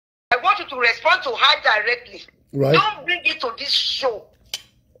to respond to her directly. Right. Don't bring it to this show.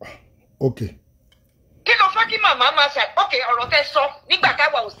 Okay. Kí ló fẹ́ kí màmá máa ṣe? Okay, ọ̀rọ̀ tẹ́ sọ nígbà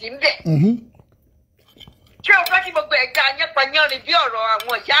táwa ò sí ńbẹ̀. Ṣé o fẹ́ kí gbogbo ẹ̀ka yánpanyánrin bí ọ̀rọ̀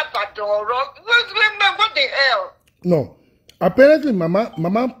àwọn ìyá àbàdàn ọ̀rọ̀ what the hell? No. Apparently, mama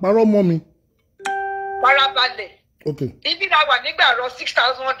parọ́ mọ́ mi. Farabalẹ̀. Okay. Ibi la wà nígbà rọ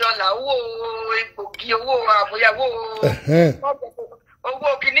 $6,000 owó egbògi owó àmúyàwó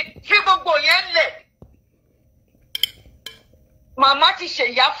owó kìíní fi gbogbo yẹn lẹ̀. Màmá ti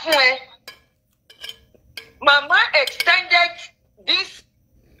ṣèyá fún ẹ. Mama extended this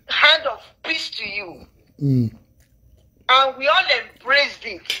hand of peace to you. And we all embraced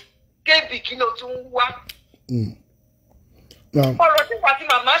it. Kébi kí ló tún wá. Ọ̀rọ̀ tí wàá ti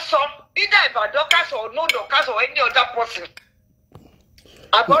màmá sọ, either Ìbàdàn kásọ̀ or no kásọ̀ or any other person.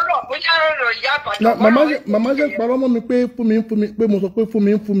 Àbọ̀rọ̀ bóyá ọ̀rọ̀ ìyá Ìbàdàn. Màmá ṣe parọ́ mọ́ mi pé fún mi pé mo sọ pé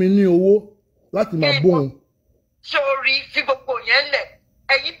fún mi ní owó láti máa bóun. Sórí fi gbogbo yẹn lẹ̀.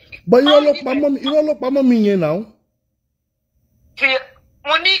 But irọ́ ló pamọ́ mi yẹn náà.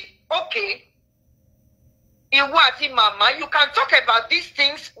 Mo ní okay. Ìwọ àti màmá, you can talk about these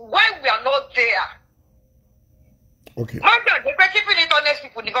things while we are not there. Okay. Má gbàgbé pé keeping it honest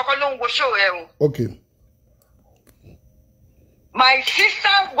people ní kọ́kọ́ ló ń wo show ẹ o. Okay. My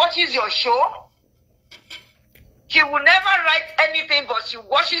sister watches your show. She will never write anything, but she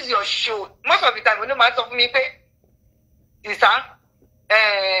watches your show. Most of the time, when you man talk to me, sister,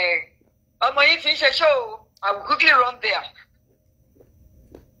 ọmọ yìí ti ń ṣe show. I will quickly run there.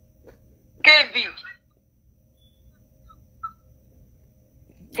 KB.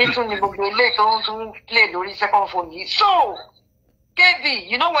 Play lórí second phone. So, KB,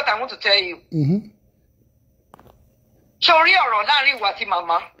 you know what I want to tell you? Sorry ọ̀rọ̀ láàrin ìwà àti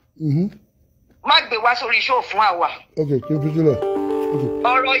màmá. Má gbé wá sórí show fún àwa. Okay, kí n fi sílẹ̀.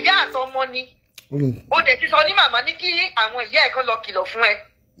 Ọ̀rọ̀ ìyá àtọmọ ni. Ó dẹ̀ ti sọ ní màmá ní kí àwọn ìyá ẹ̀ kan lọ kìlọ̀ fún ẹ.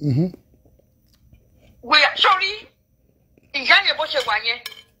 Sorry, ìyá yẹn bó ṣe wà yẹn.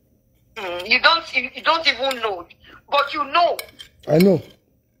 You don't even know, but you know. I know.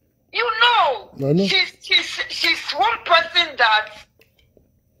 You know. I know. She's one person that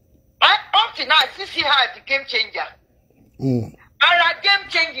up to now I still see her as a game changer. Ara game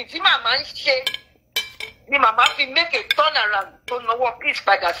changing tí màmá ń ṣe ni màmá fi make a turn around tó náwó peace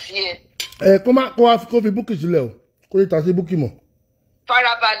padà sí ẹ. Kó fi búkì sílẹ̀ o, kó lè ta sí búkì mọ́.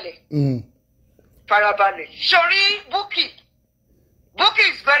 Farabalẹ̀. Farabalẹ̀. Sori Bukky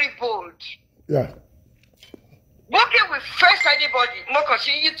is very bold. Yeah. Bukky will face anybody. Mo kàn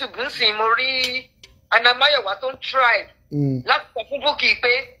sí YouTube ń sìn mo rí Anamáyọ̀wá tó ń try láti sọ fún Bukky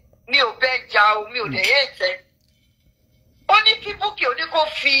pé mi ò bẹ́ẹ̀ jà o, mi ò dẹ̀ yé ẹ̀tẹ́. Ó ní kí Bukky ó ní kó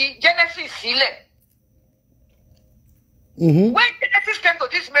fi Genesis sílẹ̀. When Genesis came to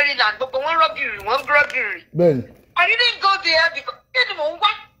this Maryland, gbogbo wọn rọ́gìrì. Bẹ́ẹ̀ni. I didn't go there because kí ni mò ń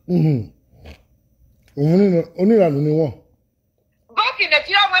wá? Oníranù ni wọ́n. Back in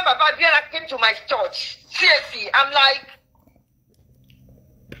Nigeria when Baba Abiola came to my church, CSC, I'm like,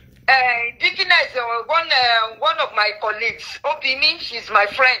 Dikina is one of my colleagues. Obimi, she's my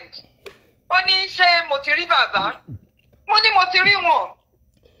friend. Oni she motiri Baba. Moni motiri won.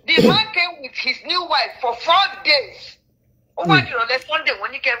 The man came with his new wife for 4 days. Over the Sunday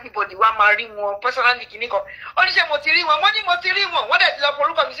when everybody want marry one personally kiniko. Oni she motiri won. Moni motiri won. What is the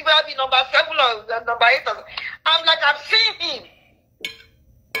Poruka Mississippi number 7 or number 8? I'm like, I've seen him.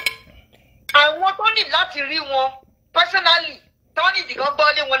 Àwọn tó ní láti rí wọn personally tó ní ìdìgán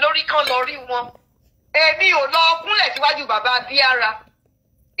gbọ́lé wọn lórí kan lọ rí wọn. Èmi ò lọ kúnlẹ̀ síwájú bàbá Abíára.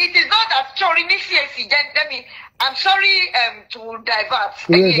 It is not that sorry ní CAC jẹ́ I'm sorry to divert.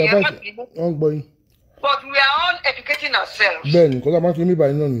 But we are all educating ourselves. Bẹ́ẹ̀ni, kọ́lá máa ń fi mí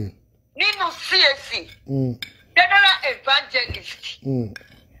báyìí náà nìyẹn. Nínú CAC, general evangelist,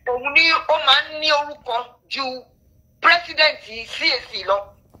 òun ni ó máa ń ní orúkọ ju president CAC lọ.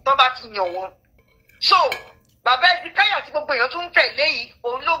 Tó bá ti yàn wọn. So, bàbá Ezekiah tí gbogbo èèyàn tún tẹ̀lé yìí,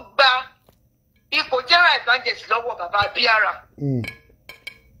 òun ló gba ipò general evangelist lọ́wọ́ bàbá Abíára.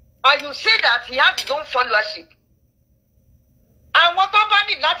 And you say that he has his own followership. Àwọn tó bá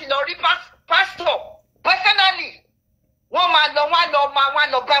ní láti lọ rí pastor personally, wọ́n máa lọ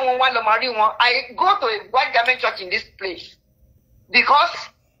bá wọn, wọ́n lọ máa rí wọn. I go to a white garment church in this place because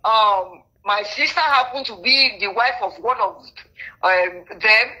my sister happened to be the wife of one of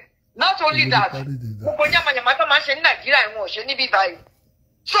them. Not only that,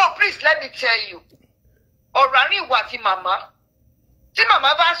 so please let me tell you, ọ̀rọ̀ ìwà àti màmá, tí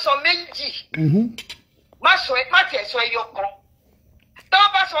màmá bá sọ méjì, má tiẹ̀ sọ ẹyọ kan. Tí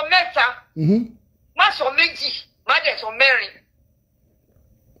wọ́n bá sọ mẹ́ta, má sọ méjì, má dẹ̀ sọ mẹ́rin.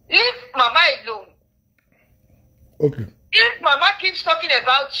 If màmá Okay. If mama keeps talking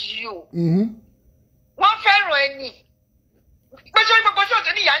about you, one fẹ́ràn ẹni. Especially for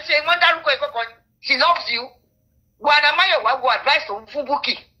person ni yan ṣe wọ́n dárúkọ ìkọ̀kan. She loves you. Wana Mayowa go advice on fún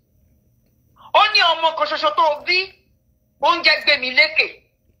Bukky. Ó ní ọmọ kan ṣoṣo tó bí oúnjẹ gbé mi lékè.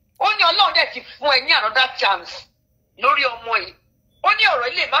 Ó ní Ọlọ́run dẹ̀ ti fún ẹ ní another chance lórí ọmọ yìí. Ó ní ọ̀rọ̀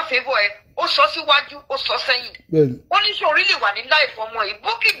ilé má favor ẹ. Ó sọ síwájú, ó sọ sẹ́yìn. Ó ní ṣé orí lè wà ní life ọmọ yìí.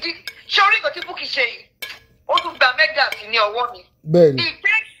 Bukky di ṣé orí nǹkan tí Bukky ṣe yìí. Ó tún gba mẹ́gà sí ní ọwọ́ mi. It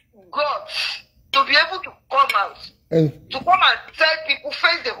takes God to be able to come out. To come and tell people,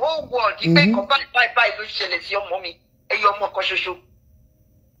 face the whole world. You make a bye ló ṣẹlẹ̀ sí ọmọ mi. Ẹyọ ọmọ kan ṣoṣo.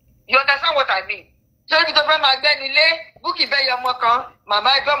 You understand what I mean? So if you don't find my gbẹ́nilé, Bukky bẹ́ yọ ọmọ kan, màmá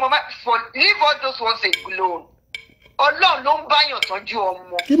ẹgbẹ́ ọmọ for leave all those ones alone. Ọlọ́run ló ń báyàn tọ́jú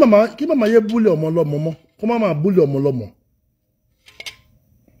ọmọ. Kí màmá yé búlì ọmọ lọ́mọ mọ́. Kó má máa búlì ọmọ lọ́mọ.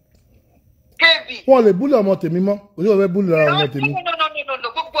 Kébì. Wọ́n lè búlì ọmọ tèmi mọ́. Kò sí ọ̀rẹ́ búlì ara ọmọ tèmi. No.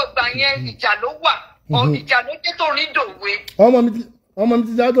 Gbogbo ìgbà yẹn ìjà ló wà. Ìjà ló dé tó rí dòwe. Ọmọ mi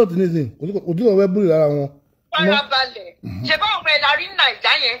ti dá dọ̀tí nísìn. Kò sí ọ̀rẹ́ búlì ara wọn. Farabalẹ̀. Ṣé báwọn ọmọ ẹ̀ la rí ní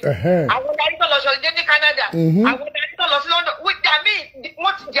Nàìjà yẹn? Àwọn darí tó lọ sọ dé ní Canada. Àwọn darí tó lọ sí London. With their me,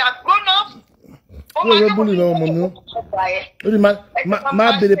 wọ́n ti jà grown up. Ó máa ń búlì lọ́wọ́ ọmọ mi. Ó ní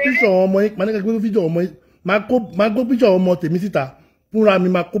máa bèrè píṣọ̀ ọmọ yín. Màá ní ká gbé píṣọ̀ ọmọ yín. Máa gbé píṣọ̀ ọmọ tèmi síta. Fúnra mi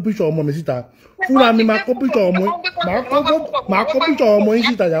máa kó píṣọ̀ ọmọ mi síta. Fúnra mi máa kó píṣọ̀ ọmọ yín. Máa kó píṣọ̀ ọmọ yín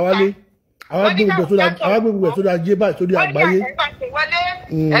síta yàwálé. Àwa gbé gbogbo ẹ̀ sódà jẹ́ báyìí sódà àgbáyé. Ẹ máa pè wọlé,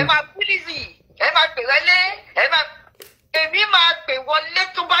 ẹ máa pílìsì, ẹ máa pè wọlé, ẹ máa. Èmi máa pè wọlé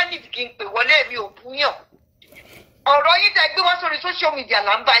tó bá nìdí kí n pè wọlé èmi ò búyàn. Ọ̀rọ̀ yín tẹ́ gbé wá sórí social media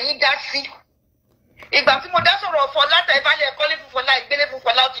là ń bá yín dá sí. Ìgbà tí mo dá sọ̀rọ̀ Fọlá tẹ̀ ìbálẹ̀ ẹ̀kọ́lé fún Fọlá ìgbélé fún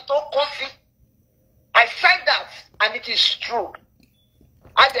Fọlá ó ti tó kó sí. I said that and it is true.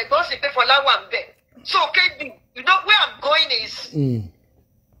 Àdẹ̀gbọ́n sì pé Fọlá wà ń bẹ̀. So Kébì, you know where I'm going is.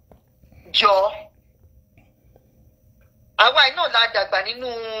 Jọ. Àwa iná la dàgbà nínú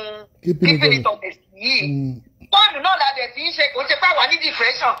keeping it honest yìí. Bọ́ọ̀lù náà la dẹ̀ ti ń ṣe kò ṣe pé àwa ní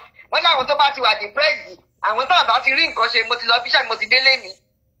depression. Wọ́n láwọn tó bá ti wà depressed. Àwọn tó bá ti rí nǹkan ṣe mo ti lọ bíṣà mo ti délé ni.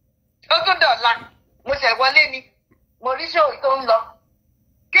 Ó tún dọ̀la. Mo ṣẹ̀ wọlé ni. Mo rí show tó ń lọ.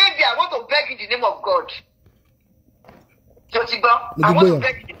 Kébì, I want to beg in the name of God. Ṣé o ti gbọ́? I want to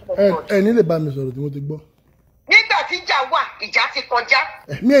beg in the name of God. Ẹ ní lè bá mi sọ̀rọ̀ tí mo ti gbọ́. Nígbà tí ìjà wà, ìjà ti kọjá.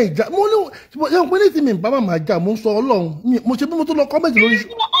 Mi ẹ̀ ìjà mo ní yẹn pé ní tí mi bá máa jà mo sọ Ọlọ́run mo ṣe bí mo tún lọ kọ́mẹ̀tì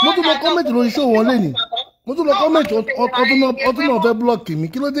lórí show wọn lẹ́nu. Mo tún lọ kọ́mẹ̀tì ọtún náà fẹ́ blọ́ọ̀kì mi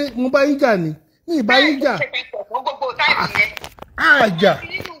kí ló dé mo bá yín jà ni ní ìbá yín jà. Àjà.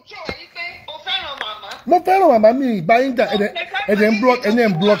 Mo fẹ́ràn màmá mi ìbá yín jà ẹ̀dẹ̀ ń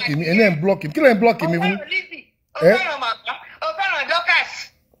blọ́ọ̀kì mi kí ló ń blọ́ọ̀kì mi fún. Ó fẹ́ràn màmá, ó fẹ́ràn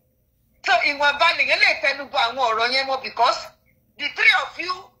Dorcas. So ìwọ̀nba nìyẹn lè tẹnubọ àwọn ọ̀rọ̀ yẹn mọ́ because the three of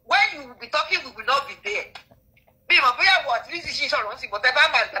you when you will be talking we will not be there. Bí ìmọ̀ bóyá wọ̀ àti Lizzy ṣì sọ̀rọ̀ sí bọ̀ tẹ́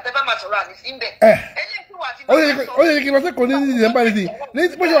bá máa sọ̀rọ̀ àní sí ń bẹ̀. Ó yẹ kí n lọ sí kò ní Lizzy ẹ̀ bá Lizzy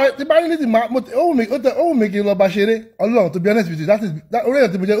tí bá ní Lizzy ó wù mí kí n lọ bá ṣeré Ọlọ́run to be honest with you that is orí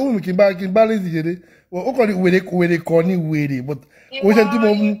ẹ̀ tí mo jẹ́ ó wù mí kí n bá Lizzy ṣeré ó kàn ní wèrè kọ́ ní wèrè but ó ṣe tí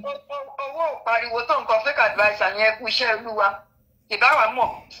mo mú. Owó pariwo tó nǹkan fake advice yẹn kú iṣẹ́ Olúwa ìbáwá mọ̀.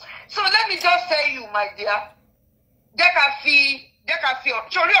 So let me just tell you, my dear, jẹ́ ká fi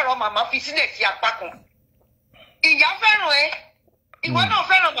sórí ọ̀rọ̀ màmá fi sílẹ̀ sí apá kan. Ìyá fẹ́ràn ẹ, ìwọ náà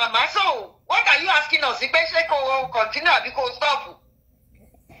fẹ́ràn màmá, so what are you asking us? Pé ṣé kò continue àbí kò stop?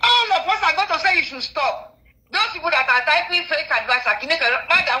 All of us are going to say you should stop. Those people that are typing fake advice àkínníkan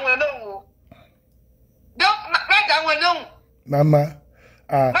má dá wọn lóhùn o. Má dá wọn lóhùn. Màmá,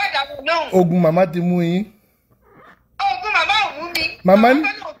 má dá wọn lóhùn. Ogun màmá ti mú yín. Ogun màmá ò mú mi.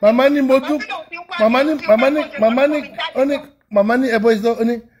 Màmá ní mo dún màmá ní ẹbọ ìṣọ́ ó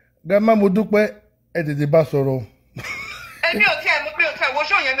ní grandma mo dúpẹ́ ẹ tètè bá sọ̀rọ̀. Mi ò tẹ́ wo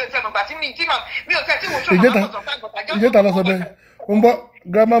ṣó yẹn mi ò tẹ́ mọ̀gbà tí mi ò tẹ́ tí wo ṣó màmá sọ̀tọ̀ fún àgbọ̀tà. Ìjẹta lọ sọ bẹ́ẹ̀ ó ń bọ́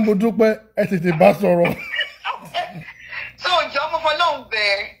grandma mo dúpẹ́ ẹ tètè bá sọ̀rọ̀. So ìjọ mo fọ lóhùn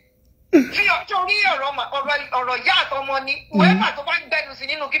bẹ́ẹ̀ fi torí ọ̀rọ̀ ìyá àtọmọ ni whoever tó bá gbẹnu sí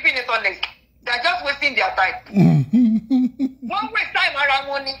nínú keeping it honest they are just wasting their time. Wọ́n waste time ara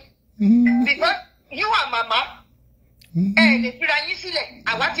wọn ni because you and mama lè fira yín sílẹ̀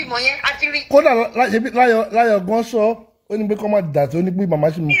àwa ti mọ̀ yẹn a ti rí. Kódà láyọ̀ gan sọ ó ní pé kọ́ máa dà tí ó ní pé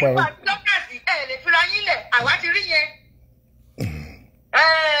màmá sì mú pa rẹ̀. Ìgbà dọ́kàsì lè fira yín lẹ̀ àwa ti rí yẹn.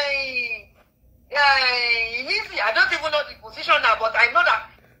 Lizzy, I don't even know the position now but I know that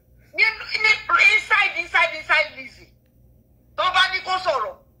inside Lizzy tó bá ní kó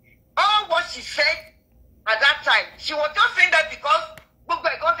sọ̀rọ̀ all what she said at that time she was just saying that because gbogbo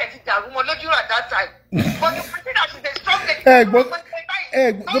ẹ̀gbọ́n tẹ̀ ti dàrú mọ́ lójú at that time but the person that she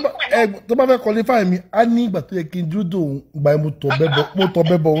tó bá fẹ́ qualify mi á ní ìgbà tó yẹ kí n dúró dòun ìgbà mo tọ̀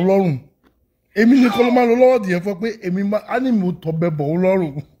bẹ́ bọ̀ òun lọ́rùn èmi ní kọ́ ló máa lọ lọ́wọ́ dìé fún pé èmi á ní mo tọ̀ bẹ́ bọ̀ òun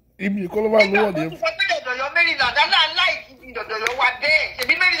lọ́rùn èmi ní kọ́ ló máa lọ lọ́wọ́ dìé fún.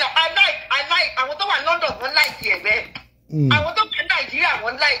 Àwọn tó wà London wọ́n like ẹ̀ bẹ́ẹ̀. Àwọn tó wà Nàìjíríà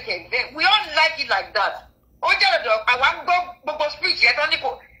wọ́n like ẹ̀ bẹ́ẹ̀. We all like it like that. Ó jẹ́ ọ̀dọ̀ àwa ń gbọ́ gbogbo speech yẹn tán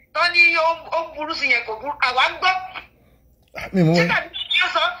ní ó burú sí yẹn kò burú àwa ń gbọ́. Ṣé tàbí ṣe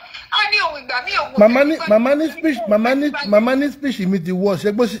sọ? Á ní òun ìgbà mí òun. Màmá ní speech mi ti wọ́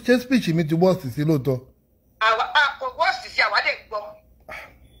ṣé speech mi ti wọ́ sí lóòótọ́. Kò wọ́ sí àwa lè gbọ́.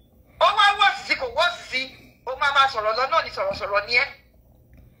 Ó wá wọ́ sí kò wọ́ sí ó máa sọ̀rọ̀ lọ náà ní sọ̀rọ̀ ní ẹ́.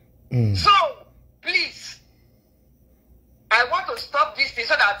 So please, I want to stop this thing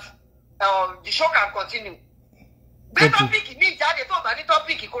so that the show can continue. Gbé tọ́pìkì ní ìjáde tó bá ní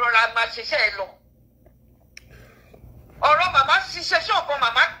tọ́pìkì kó rọra máa ṣiṣẹ́ ẹ lọ. Ọ̀rọ̀ màmá ṣiṣẹ́ ṣọ̀kan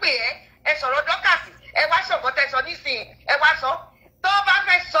màmá pè ẹ sọ̀rọ̀ dọ́kàsì ẹ wá ṣọ̀kan tẹ sọ nísìnyí ẹ wá sọ. Tó bá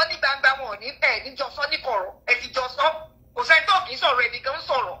fẹ́ sọ ní gbangba wọn ò ní ẹ̀ níjọ sọ ní kọ̀rọ̀ ẹ ti jọ sọ. Kò sẹ́ni tó kì í sọ̀rọ̀ ẹnìkan ń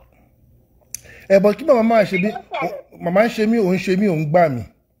sọ̀rọ̀. Bọ̀ kí màmá máa ṣe bí màmá ń ṣe mí òun ṣe mí òun gbà mí.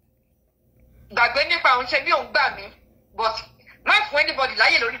 Gbàgbé nípa òun ṣe mí òun gbà mí but má fún anybody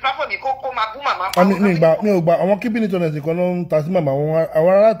láyè lórí platform mi kó máa bú màmá. mi ò gbà àwọn keeping it honest kan ló ń ta sí màmá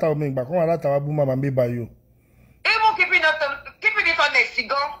àwọn aláta omi ìgbà kan aláta wa bú màmá mi báyìí o. Even keeping it honest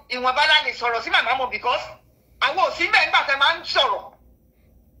gan ìwọ̀nba láti sọ̀rọ̀ sí màmá mo because àwọn òsín bẹ́ẹ̀ nígbà tẹ́ máa ń sọ̀rọ̀.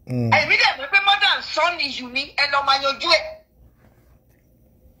 Èmi dẹ̀ mọ̀ pé mother and son issue ni ẹ lọ máa yanjú ẹ̀.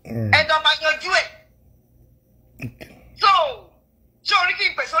 So orí kí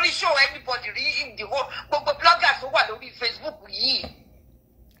n pèsè orí show everybody rí in the whole gbogbo bloggers tó wà lórí Facebook yìí.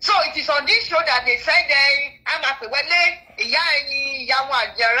 So it is on this show that they said I'm a wẹ́lẹ́ ìyá wọn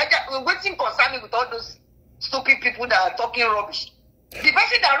àjẹrẹ́jà wetin concern me with all those stupid people that are talking rubbish. The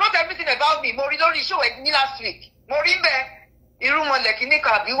person that wrote everything about me mo rí lórí show ẹ̀ ní last week mo rí bẹ́ẹ̀ irúnmọlẹ̀ kìíní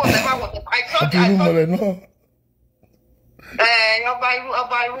kan àbí whatever I saw irúnmọlẹ̀ náà.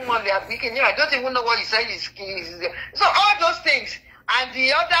 Ọba irúnmọlẹ̀ àbí kìíní I don't even know what he said is so all those things. And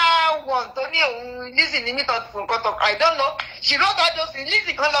the other one, Tony, Lizzie, limit from Kotok. I don't know. She wrote all those things.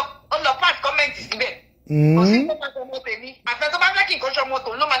 Lizzie, on the past comment is there.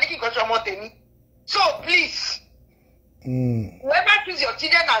 So please, whoever choose your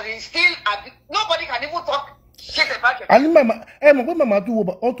children as is still, nobody can even talk shit about your children. Mama, mama tún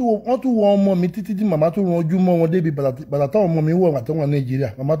wo ọmọ mi títí tí mama tún rán ojú mọ́ wọn débi bàtà táwọn ọmọ mi wọ̀ àtàwọn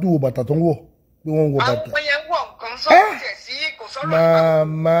Nàìjíríà. Mama tún wo bàtà tó ń wọ̀ pé wọ́n ń wọ bàtà. Àwọn yẹn wọ̀ nǹkan sọ́ọ́ tẹ̀ sí.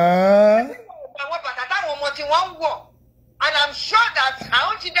 Mama. And I'm sure that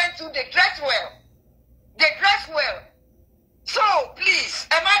our children too, they dress well. So please,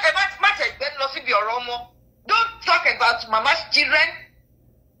 don't talk about Mama's children.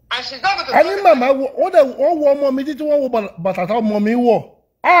 And she's not going to. I mean, Mama, what mommy did one but I thought mommy wore.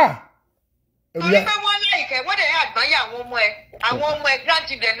 What they admire, I want my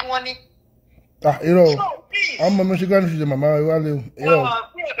grandchildren wanting. You know, I'm a Michigan to the Mama.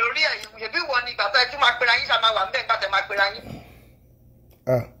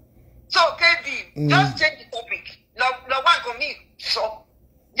 So, KB, just change the topic. So,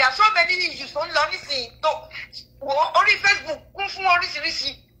 there are so many issues. Only see. Only Facebook.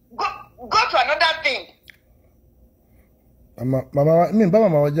 Go to another thing. Mama, I mean,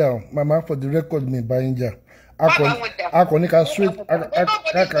 Mama, for the record, me buying jar. I can make a straight. I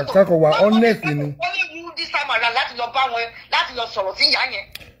honest. This time around, láti lọ bá wọn, láti lọ sọ̀rọ̀ sí ìyá yẹn.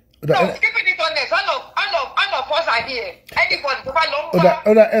 So keeping it honest, all of us are here. Anybody tó bá lọ ń bá.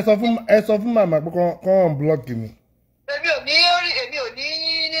 Ẹ sọ fún màmá pé kàn block mi. Èmi ò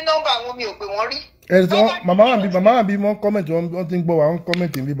ní nọ́mbà wọn mi ò pè wọ́n rí. Màmá wà bí wọ́n comment wọ́n ti ń gbọ́ wa wọ́n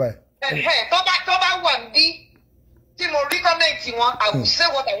comment ń bí báyìí. Tó bá wà ní tí mo rí comment wọn, I will say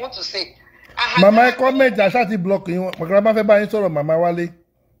what I want to say. Màmá ẹ comment àṣà ti block yín wọn. Màkàrà bá fẹ́ bá yín sọ̀rọ̀ Màmá Wálé.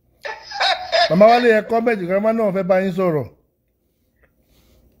 Màmá Wálé ẹ comment Màmá náà fẹ́ bá yín sọ̀rọ̀.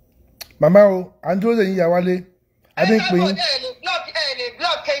 Màmá o, àǹdúró lè yín yà Wálé. Adé ń pè yín.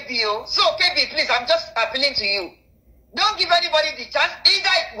 Block KB o. So KB, please, I'm just appealing to you. Don't give anybody the chance.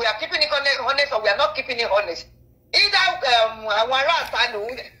 Either we are keeping it honest or we are not keeping it honest. Either àwọn ará àtàlù.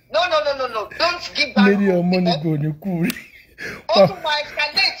 No. Don't give back. Lady ọmọ ní kò ní kú rí. Ó tún máa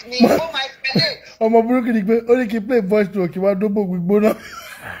escalate ni. Ó máa escalate. Ọmọ burúkú ni pé ó ní kí n play voice note kí wá dóbò gbígbóná.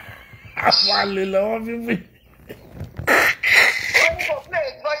 Àwọn àlè lọ́wọ́ fífi. Ó ní kò play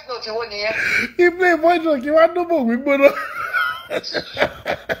voice note wo nìyẹn. Kí play voice note kí wá dóbò gbígbóná.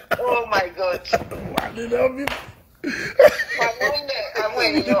 Oh my God. Àwọn àlè lọ́wọ́ fífi. Àwọn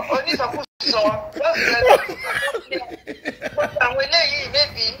ènìyàn onísọkúsọ. eléyìí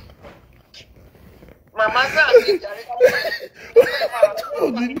maybe màmá sáà ti jàre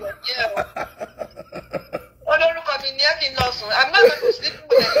olórúkọ mi ní ẹ kí n lọ sùn I'm not going to sleep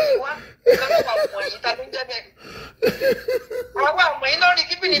with anyone because of àwọn ọmọ yìí ta ló ń jẹ́ bẹ́ẹ̀. àwọn ọmọ yìí lórí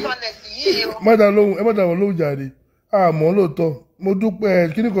kíbìnì kọ́nẹ̀tì yìí o. má dá wọn lóhùn jàre àmọ́ lóòótọ́ mo dúpẹ́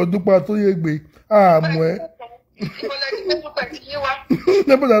kíní kan dúpẹ́ tó yé gbé àmọ́ ẹ. ìbọ̀lẹ̀ ti gbé dúpẹ́ ti yé wa.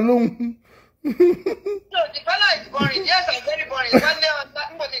 má dá lóhùn. so the fella is boring yes I'm very boring wọ́n lé ọ̀tá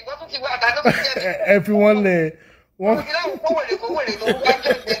níbo ni ìgbọ́ tún ti wá àtàló fi jẹ́ mi. ẹ fi wọ́n lẹ̀ wọ́n. mo ti láwọn kówèrè tó wá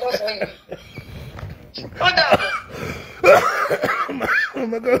jẹ́ ìgbẹ́ lọ́sàn-án yìí. ó dàbọ̀.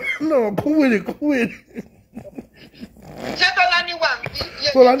 náà kówèrè. ṣé tọ́lá ní wà ń bí.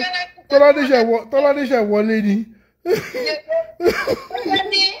 tọ́lá níṣẹ́ wọlé ni. ó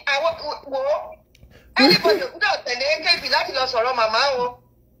ní àwọn wo anybody gbọ́dọ̀ tẹ̀lé kébì láti lọ sọ̀rọ̀ màmá o.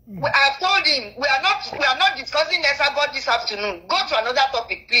 I have told him we are not discussing Esabod this afternoon. Go to another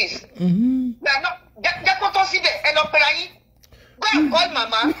topic, please. We are not. Jẹ́ kó tó síbẹ̀ ẹ lọ pera yín. Go and call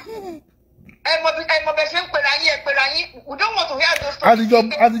mama. Ẹ mọ bẹ ṣe ń pera yín. We don't want to hear those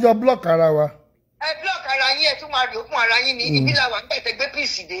topics. Àtijọ́ block ara wa. Ẹ block ara yín ẹ tún máa rí òkun ara yín ní ibi làwọn àgbẹ̀ gbé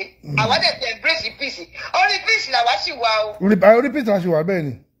peace dé. Àwa dẹ̀ ti embrace peace. Orí peace làwa sì wà o. Orí peace làwa sì wà bẹ́ẹ̀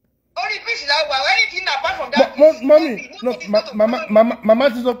ni. Only peace là wà anything apart from that. Mommy, no, mama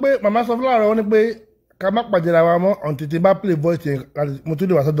ti sọ pé mama sọ fún láàárọ̀ wọn ni pé ká má pàjẹ́ra wa mọ́ until tí bá play voice yẹn mo tún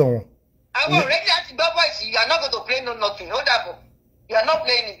lè wá sọ́dọ̀ wọn. Àwọn already àti gbọ́ voice you are not going to play no nothing hold up you are not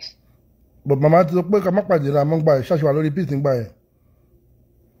playing it. But mama ti sọ pé ká má pàjẹ́ra mọ́ gbà ẹ̀ ṣáṣùwà lórí peace nígbà yẹn.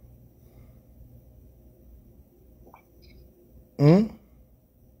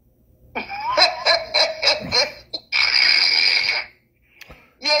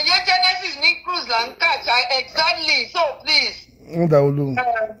 Yeah, Genesis ní cruise là ń catch exactly so please.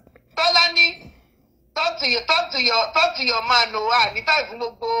 Tọ́lání talk to your man o wa ní táì fún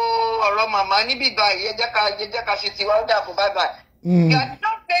gbogbo ọ̀rọ̀ màmá níbí báyìí ẹ jẹ́ ká ṣe tiwa ó dàbọ̀ bye bye. You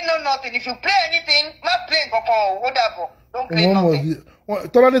don't play no nothing if you play anything má play kankan o ó dàbọ̀ don't play nothing.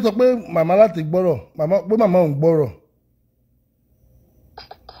 Tọ́lání sọ pé màmá láti gbọ́rọ̀ pé màmá ò ń gbọ́rọ̀.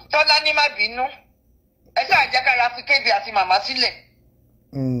 Tọ́lání má bínú ẹ ṣáà jẹ́ ká ra fi kébì àti màmá sílẹ̀.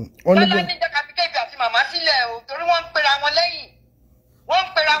 Tọ́lá ní jẹ́ ká fi kébì àti màmá sílẹ̀ o torí wọ́n ń pera wọn lẹ́yìn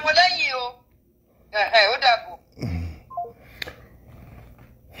o ó dàbọ̀.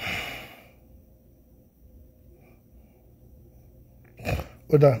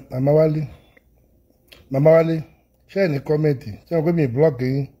 ó dà màmá wálé ṣé ẹ̀ ní kọ́mẹ̀ntì ṣé wọ́n pé mi blọ́ọ̀kì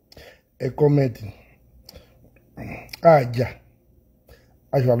yín ẹ̀ kọ́mẹ̀ntì àjà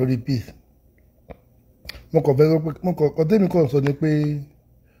aṣọ àlórí peace mo kàn fẹ́ sọ pé ọtẹ́mi kàn sọ ni pé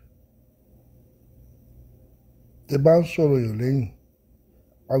ẹ bá ń sọ̀rọ̀ èèyàn lẹ́yìn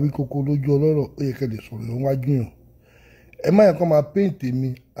àwíkoko lójú ọlọ́rọ̀ ó yẹ kẹ́ lè sọ̀rọ̀ èèyàn wájú yàn ẹ má yẹ kó máa paint mi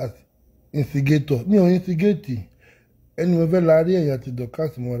as instigator mi ò instigate ẹni mo fẹ́ láàárín ẹ̀yà àti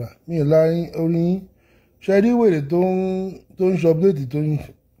dọ̀kásì mọ́ra mi ò láàárín orí yín ṣe rí wèrè tó ń ṣe update tó ń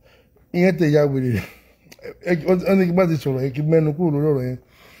ìyẹn tẹ̀ ya wèrè wọ́n ní kí n bá ti sọ̀rọ̀ yẹn kí n mẹ́nu kúrò lórí ọ̀rọ̀ yẹn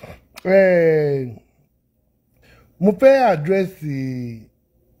mo fẹ́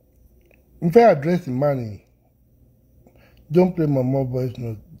àdírẹ́sì mánì. Don't play my mom voice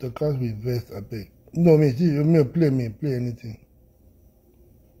note. The cast will vex abeg. No, me play anything.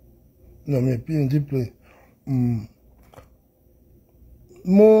 No, me play.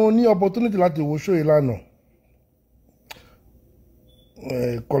 Mo ní opportunity láti wo show ìlànà.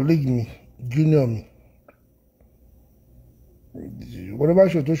 Colleague mi, junior mi. Whatever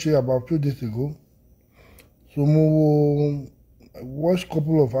show tó ṣe about few days ago. So mo watch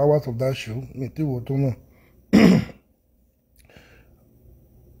couple of hours of that show. Mi ti wo tó náà.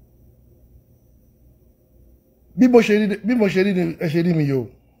 Bí mo ṣe rí ni ẹ ṣe rí mi yóò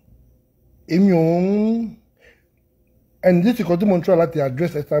èmi òun ẹni tí kò tí mo ń try láti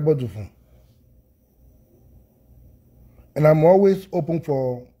address Esabod fún and I'm always open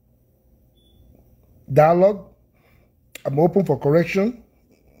for dialogue I'm open for correction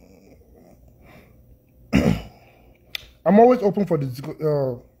I'm always open for the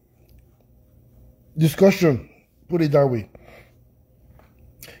discussion, put it that way.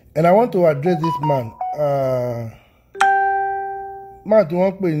 And I want to address this man. Man, tí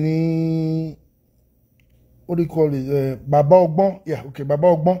wọ́n pè ní what do you call it? Baba Ogbon. Yeah, okay, Baba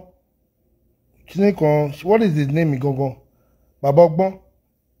Ogbon. What is his name gangan? Baba Ogbon.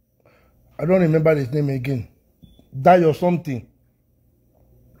 I don't remember his name again. Die or something.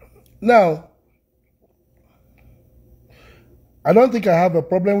 Now, I don't think I have a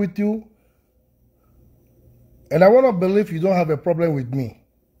problem with you. And I want to believe you don't have a problem with me.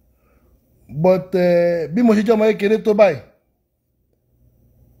 But bí mo ṣe jẹ́ ọmọ kékeré tó báyìí,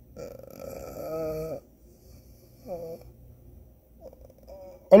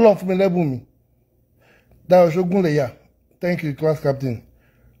 Ọlọ́run fún mi lẹ́bùn mi. Dayo Shogunleya, thank you class captain.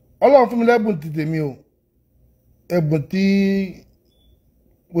 Ọlọ́run fún mi lẹ́bùn ti tèmi o. Ẹ̀bùn tí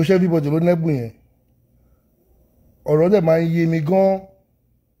mo ṣe everybody ló nẹ́bùn yẹn. Ọ̀rọ̀ dẹ̀ máa ń yé mi gan.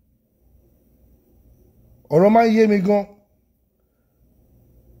 Ọ̀rọ̀ máa ń yé mi gan.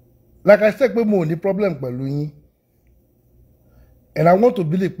 Like I said pé mo ò ní problem pẹ̀lú yín. And I want to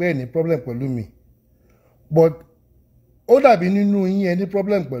believe pé ẹ ní problem pẹ̀lú mi. But ó dàbí nínú yín ẹ ní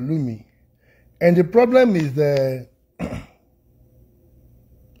problem pẹ̀lú mi. And the problem is the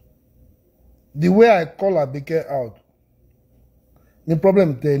way I call Abike out. The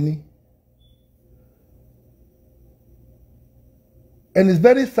problem tẹ́ ní. And it's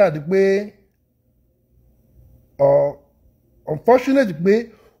very sad pé unfortunate pé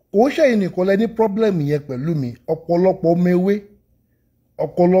kò ṣe nìkan lẹ ní problem yẹn pẹ̀lú mi. Ọ̀pọ̀lọpọ̀ ọmọ ewé,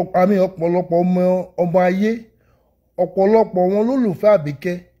 ọ̀pọ̀lọpọ̀ ọmọ ayé, ọ̀pọ̀lọpọ̀ wọn lólùfẹ́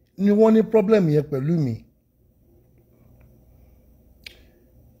Àbíkẹ́ ni wọ́n ní problem yẹn pẹ̀lú mi.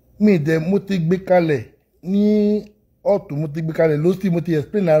 Mi dẹ̀ mo ti gbé kalẹ̀ ní ọ̀tún, mo ti gbé kalẹ̀ lósì, mo ti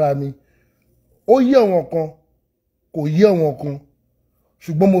explain ara mi. Ó yé àwọn kan, kò yé àwọn kan,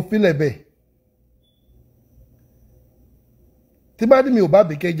 ṣùgbọ́n mo feel bẹ́ẹ̀. Tí bá ní mi ò bá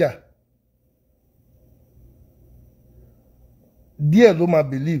Àbíkẹ́ jà, díẹ̀ ló máa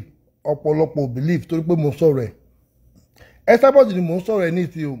believe, ọ̀pọ̀lọpọ̀ believe torí pé mo sọ̀rọ̀ ẹ̀. Ẹsábọ̀dù ni mò ń sọ̀rọ̀ ẹ̀ ní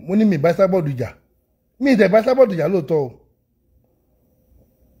ìsìn o, mo ní mi bá Ẹsábọ̀dù jà. Mi ìdẹ̀ bá Ẹsábọ̀dù jà lóòótọ́ o.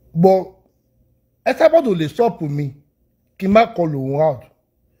 But Ẹsábọ̀dù lè stop mi kí n má kọlù òun out.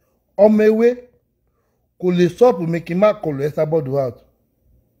 Ọmọ ewé kò lè stop mi kí n má kọlù Ẹsábọ̀dù out.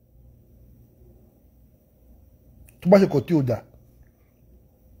 Tó bá ṣe kò tí ò dà.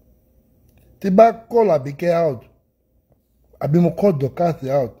 Tí bá kọlù Àbíkẹ́ out, àbí mo call Dorcas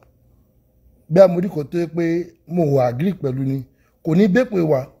out, bí amórí kò tó pé mo wà agree pẹ̀lú ni, kò ní bẹ́ẹ̀ pé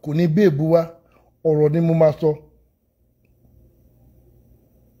wà, kò ní bẹ́ẹ̀ bú wá, ọ̀rọ̀ ni mo máa sọ.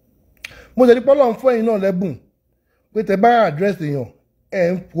 Mo jẹ́ ní pọ́lọ́ fún ẹ̀yin náà lẹ́bùn pé tẹ bá address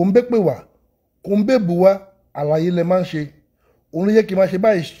èèyàn kò ń bẹ́ẹ̀ pé wà, kò ń bẹ́ẹ̀ bú wá, àlàyé lẹ máa ń ṣe. Òun ló yẹ kí n máa ṣe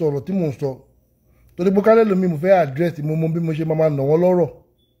báyìí sọ̀rọ̀ tí mò ń sọ. Torí pé kálẹ̀ lómi mo fẹ́ address, mo mọ bí mo ṣe máa nà wọ́n lọ́rọ̀,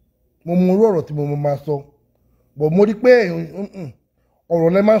 mo mọ orú ọ̀rọ̀ tí mo máa sọ. But mo rí pé ọ̀rọ̀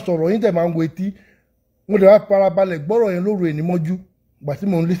lẹ máa ń sọ̀rọ̀ yín tẹ̀ máa ń wo etí. Mo dẹ̀ wá farabalẹ̀ gbọ́rọ̀ yẹn lóru ẹni mọ́jú gbà tí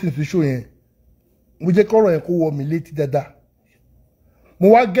mo ń listen sí show yẹn. Mo jẹ́ kọ́rọ̀ yẹn kó wọ mi létí dáadáa. Mo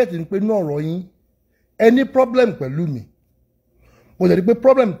wá get ní pé ní ọ̀rọ̀ yín ẹ ní problem pẹ̀lú mi. Mo dẹ̀ rí pé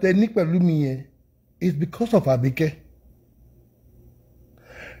problem tẹ ní pẹ̀lú mi yẹn is because of Àbíkẹ́.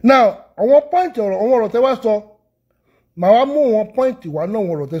 Now àwọn point ọ̀rọ̀, àwọn ọ̀rọ̀ tẹ wá sọ, màá wá mú àwọn point wá náà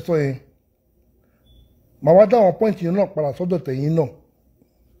àwọn ọ̀rọ̀ tẹ sọ yẹn. Màá wá dá àwọn point yẹn náà padà sọ́dọ̀ tẹ̀yìn náà.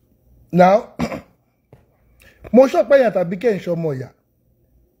 Now mo sọ pé yàtọ̀ Àbíkẹ́ ń ṣọmọ ìyá,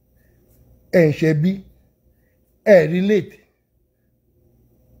 ẹ̀ ń ṣe bí, ẹ̀ relate.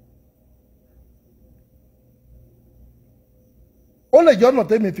 Ó lè jẹ́ ọ̀nà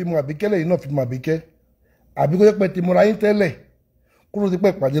tẹ́mi fi mọ Àbíkẹ́ lẹ́yìn náà fi mọ Àbíkẹ́. Àbí kó jẹ́ pé ti mọra yín tẹ́lẹ̀ kúrò ti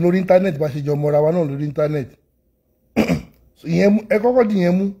pẹ́ pàdé lórí íńtánẹ́ẹ̀tì bá ṣe jọ mọra wa náà lórí íńtánẹ́ẹ̀tì. Ẹ kọ́kọ́ dì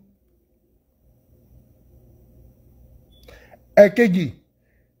yẹn mú. Ẹ̀kejì,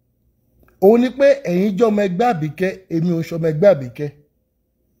 òun ni pé ẹ̀yin jọ ọmọ ẹgbẹ́ Àbíkẹ́, èmi ò ṣọmọ ẹgbẹ́ Àbíkẹ́.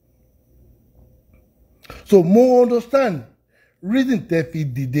 So mo understand reason tẹ́ fi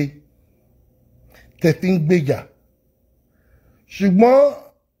dìde, tẹ́ fi ń gbèjà. Ṣùgbọ́n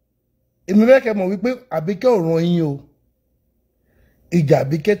èmi fẹ́ kẹ́ mọ̀ wípé Àbíkẹ́ ò ràn yín o. Ìjà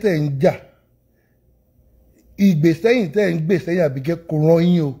Àbíkẹ́ tẹ́ ń jà, ìgbésẹ́yìn tẹ́ ń gbèsẹ́yìn Àbíkẹ́ kò ràn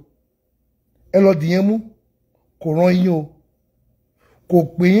yín o. Ẹ lọ dìyẹn mú, kò ràn yín o. Kò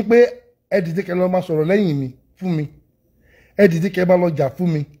pè yín pé ẹ dìde kẹ́ lọ máa sọ̀rọ̀ lẹ́yìn mi fún mi, ẹ dìde kẹ́ máa lọ jà fún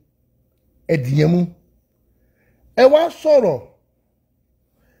mi, ẹ dìyẹn mú. Ẹ wá sọ̀rọ̀,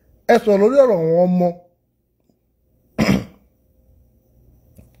 ẹ sọ̀rọ̀ lórí ọ̀rọ̀ àwọn ọmọ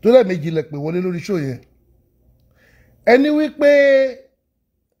tó lẹ́ẹ̀mejì lẹ pè wọlé lórí show yẹn. Ẹni wípé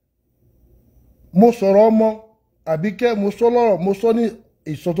mo sọ̀rọ̀ ọmọ Àbíkẹ́, mo sọ lọ́rọ̀, mo sọ ní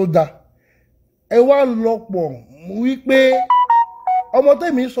ìsọ tó dáa. Ẹ wá lọ́pọ̀ wípé ọmọ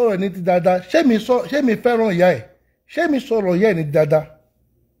tẹ́mi sọ̀rọ̀ ní ti dáadáa, ṣé mi fẹ́ràn ìyá ẹ̀, ṣé mi sọ̀rọ̀ ìyá ẹ̀ ní dáadáa.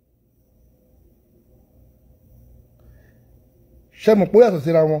 Ṣé mọ̀ pé ó yàtọ̀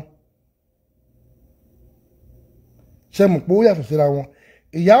síra wọn? Ṣé mọ̀ pé ó yàtọ̀ síra wọn?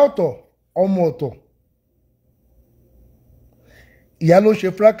 Ìyá ọ̀tọ̀, ọmọ ọ̀tọ̀. Ìyá ló ṣe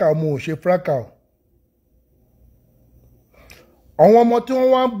fúrákà, ọmọ ò ṣe fúrákà o. Àwọn ọmọ tí wọ́n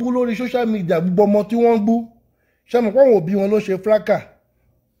wá ń bú lórí social media, gbogbo ọmọ tí wọ́n ń bú, ṣé mọ̀ pé àwọn òbí wọn ló ṣe fúrákà,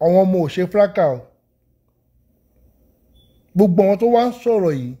 àwọn ọmọ ò ṣe fúrákà o. gbogbo àwọn tó wá ń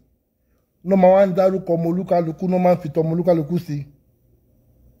sọ̀rọ̀ yìí no máa wá ń dárúkọ ọmọ olúkálukú no máa ń fi tọmọ olúkálukú sí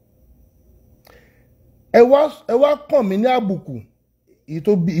ẹ wá kàn mí ní àbùkù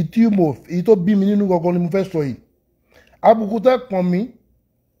èyí tó bí mi nínú gangan ni mo fẹ́ sọ yìí àbùkù tẹ́ kàn mí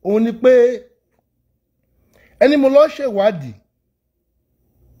òun ni pé ẹni mo lọ ṣèwádìí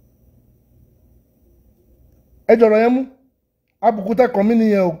ẹ jọ̀rọ̀ yẹn mú àbùkù tẹ́ kàn mí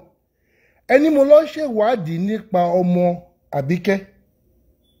nìyẹn o ẹni mo lọ ṣèwádìí nípa ọmọ Àbíkẹ́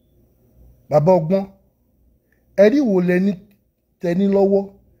bàbá ọgbọ́n ẹ̀rí wo lẹni tẹni lọ́wọ́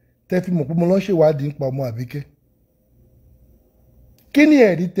tẹ́ fi mọ̀ pé mo lọ ṣèwádìí nípa ọmọ Àbíkẹ́ kí ni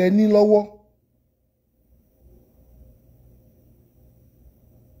ẹ̀rí tẹni lọ́wọ́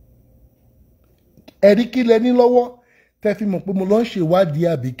ẹ̀rí kí lẹni lọ́wọ́ tẹ́ fi mọ̀ pé mo lọ ṣèwádìí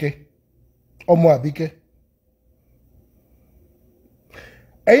Àbíkẹ́ ọmọ Àbíkẹ́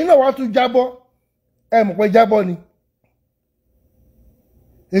ẹ̀yin náà wá tún jábọ́ ẹ mọ̀ pé jábọ́ ni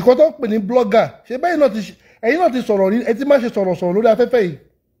nǹkan tó ń pè ní blogger ṣe bẹ́ẹ̀ ẹ̀yin náà ti sọ̀rọ̀ rí ẹ ti má ṣe sọ̀rọ̀ lórí afẹ́fẹ́ yìí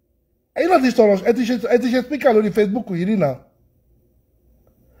ẹ̀yin náà ti sọ̀rọ̀ ẹ ti ṣe speaker lórí Facebook yìí rí náà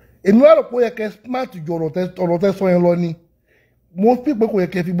èmi wá rò pé ó yẹ kẹ́ smart ju ọ̀rọ̀ tẹ́ sọ yẹn lọ ni mo fi pé kò yẹ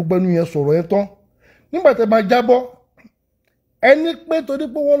kẹ́ fi gbogbo ẹnu yẹn sọ̀rọ̀ yẹn tán nígbà tẹ́ máa jábọ́ ẹni pé torí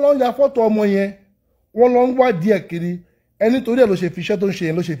pé wọ́n lọ ń ya fọ́tò ọmọ yẹn wọ́n lọ ń wá díẹ̀ kiri ẹni torí ẹ̀ ló ṣe fi iṣẹ́ tó ń ṣe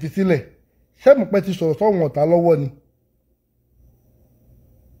yẹn ló ṣe fi sílẹ̀ ṣé mo pẹ́ ti sọ̀rọ̀ sọ́wọ́n ọ̀tá lọ́wọ́ ni.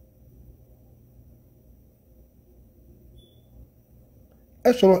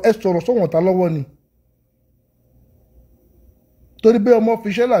 ẹ sọ̀rọ̀ sọ́wọ́n ọ̀tá lọ́wọ́ ni torí bí ọmọ fi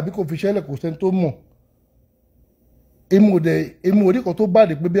iṣẹ́ lẹ̀ àbí kò fi iṣẹ́ lẹ̀ kò sẹ́ni tó mọ̀ èmi ò rí kan tó bá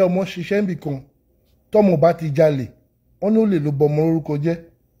dé pé bí ọmọ ṣiṣẹ́ níbì kan tọ́mọ bá ti jalè wọ́n ní ó lè lo bọ ọmọ lórúkọ jẹ́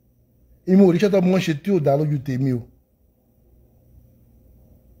èmi ò rí iṣẹ́ tọ́mọ ṣe tí ò dá lójú tèmi o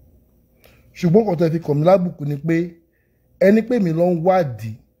ṣùgbọ́n kan tó fi kàn mí lábùkù ni pé ẹni pé mi lọ ń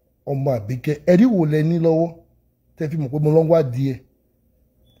wádìí ọmọ Àbíkẹ́ ẹ̀rí wo lẹ ní lọ́wọ́ tẹ́ fi mọ̀ pé mo lọ ń wádìí ẹ̀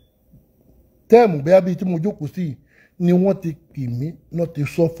tẹ́ẹ̀mù bẹ́ẹ̀ bíi tí mo jókòó sí ni wọ́n ti pè mí náà ti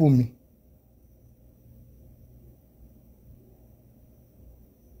sọ fún mi.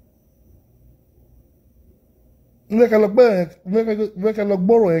 Mẹ́kẹ́ lọ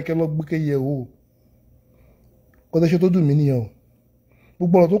gbọ́rọ̀ yẹn kẹ́ lọ gbé kẹyẹ o kọ́ tẹ́ ṣe tó dùn mí nìyẹn o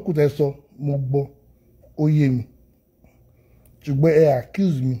gbogbo ọ̀rọ̀ tó kù tẹ́ sọ mo gbọ́ ó yé mi ṣùgbọ́n ẹ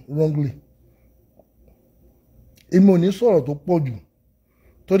accuse me wrongly èmi ò ní sọ̀rọ̀ tó pọ̀ jù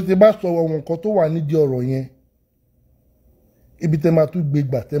torí tí bá sọ àwọn nǹkan tó wà nídìí ọ̀rọ̀ yẹn ibi tẹ́ máa tún gbé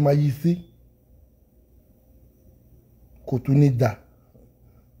gbà tẹ́ máa yí sí kò tún ní dà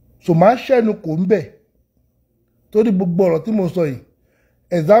so máa ṣẹ́nu kò ń bẹ̀ torí gbogbo ọ̀rọ̀ tí mo sọ yìí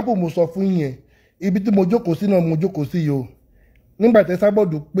example mo sọ fún yẹn ibi tí mo jókòó sí náà mo jókòó sí yìí o nígbà tí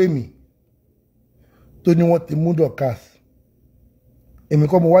Sábọ̀dù pè mí tó ní wọ́n ti mú Dorkas èmi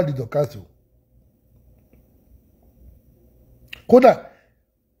kọ́ mo wádìí Dorkas o kódà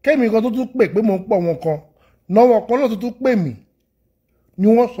kémi kan tó tún pè pé mo ń pọ̀ wọn kan náwọn kan náà tó tún pè mí ni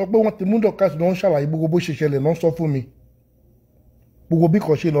wọ́n sọ pé wọ́n ti mú Dorkas ni wọ́n ṣàlàyé gbogbo bó ṣe ṣẹlẹ̀ náà sọ fún mi gbogbo bí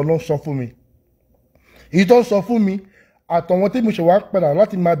kò ṣe lọ ló ń sọ fún mi èyí tó ń sọ fún mi àtọ̀wọ́n tí mo ṣe wá padà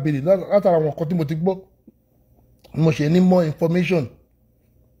láti máa béèrè látara àwọn kan tí mo ti gbọ́ mo ṣe ní more information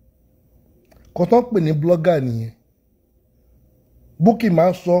kan tó ń pè ní blogger nìyẹn Bukky máa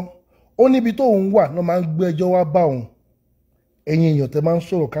ń sọ ó níbi tó òun wà náà máa ń gbé ẹjọ́ wá bá òun ẹ̀yin èèyàn tẹ́ máa ń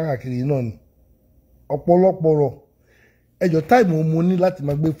sọ̀rọ̀ káàkiri náà ni ọ̀pọ̀lọpọ̀ rọ̀ ẹjọ́ táìmù mo ní láti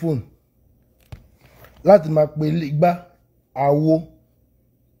máa gbé fóònù láti máa pe igbá àwo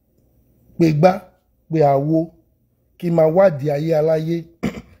pe igbá pe àwo kí n máa wádìí ayé aláyé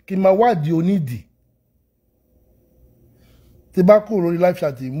kí n máa wádìí onídìí tí bá kúrò lórí live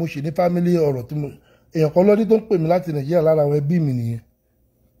chat mo ṣe ní family ọ̀rọ̀ tí mo èèyàn kan lọ́dún tó ń pè mí láti Nàìjíríà lára àwọn ẹbí mi nìyẹn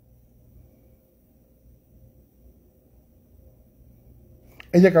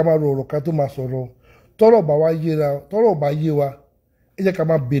ẹ jẹ́ ká máa ro ọ̀rọ̀ ká tó máa sọ̀rọ̀ tọ́rọ̀ bá yé wa ẹ jẹ́ ká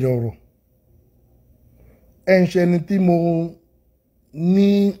máa béèrè ọ̀rọ̀ ẹ ń ṣe ẹni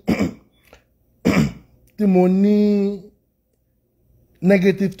tí mo ní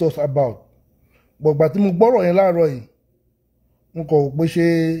negative thoughts about gbọ̀gbà tí mo gbọ́rọ̀ yẹn láàárọ̀ yìí mo kọ̀ pé ṣé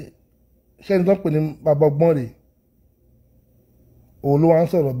ẹni tó ń pè ní bàbá ọgbọ́n rẹ̀ òun ló wá ń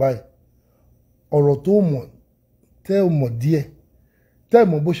sọ̀rọ̀ báyìí ọ̀rọ̀ tó mọ̀ tẹ́ ò mọ̀ díẹ̀ tẹ́ ò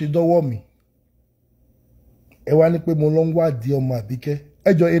mọ̀ bó ṣe dọ́wọ́ mi ẹ wá ní pé mo lọ ń wádìí ọmọ Àbíkẹ́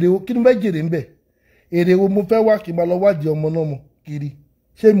ẹjọ́ èrè wo kí ni bẹ́ẹ̀ jèrè ń bẹ̀ èrè wo mo fẹ́ wá kí n máa lọ wádìí ọmọ náà mọ̀ kiri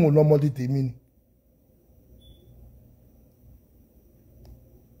ṣé mo lọ́mọdé tèmi ni.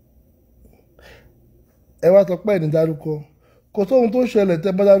 ẹ wá sọ pé ẹni dárúkọ kò sóhun tó ṣẹlẹ̀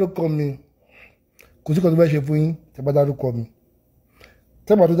tẹ́ bá dárúkọ mi kò sí kan tó fẹ́ ṣe fún yín tẹ́ bá dárúkọ mi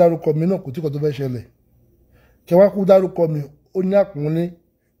tẹ́ bá tó dárúkọ mi náà kò sí kan tó fẹ́ ṣẹlẹ̀ kẹ́ wá kú dárúkọ mi ó ní àpọ́nlé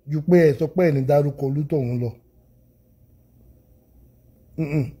ju pé ẹ sọ pé ẹ ní dárúkọ Olútọ̀ún lọ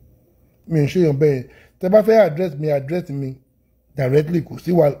mi ń ṣèyàn bẹ́ẹ̀ tẹ́ bá fẹ́ address mi directly kò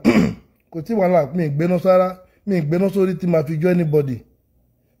sí wàhálà mi ìgbéná sára mi ìgbéná sórí tí máa fi jọ anybody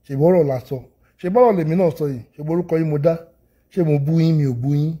ṣèbọ̀rọ̀ lásọ ṣèbọ̀rọ̀ lèmi náà sọ yìí ṣèbọ̀ orúkọ yín mo dá ṣé mo bú yín mi ò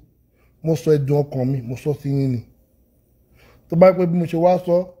bú yín mo sọ ẹ̀dùn ọkàn mi mo sọ sí yín ni tó bá pẹ́ bí mo ṣe wá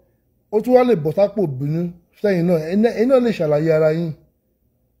sọ ó tún wá lè bọ́ sápò bínú sẹ́yìn náà ẹ̀yin náà lè ṣàlàyé ara yín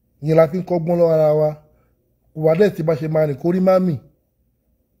ìyẹn la fi ń kọ́gbọ́n lọ́wọ́ ara wa kò wá dẹ̀ tí bá ṣe máa rìn kórí má mì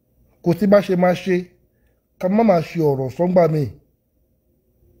kò tí bá ṣe máa ṣe ká má máa ṣe ọ̀rọ̀ sọ́ngbà mi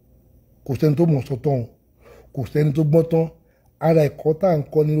kò sẹ́ni tó mọ̀ sọ tán kò sẹ́ni tó gbọ́n tán ara ẹ̀kọ́ tá à ń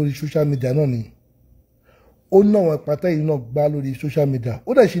kọ́ ní lórí social media náà ni ó ná àwọn ìpàtà yìí náà gbá lórí social media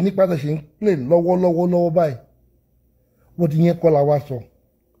ó dẹ̀ ṣe ní pátá ṣe ń play lọ́wọ́lọ́wọ́ báyìí wọ́n ti yẹn kọ́ la wá sọ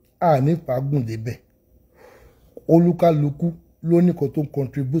àní fàágùn débẹ̀ olúkálukú ló ní kó tó ń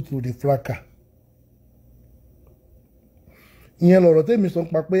contribute lórí fraka ìyẹn lọ̀rọ̀ tẹ́mi sọ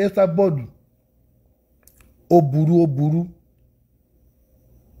pa pé ẹ́sà bọ́ọ̀dù ó burú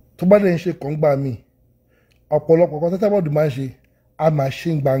tó bá dẹ̀ ń ṣe kàn gbà mí ọ̀pọ̀lọpọ̀ kan tẹ́sà bọ́ọ̀dù máa ń ṣe a máa ṣe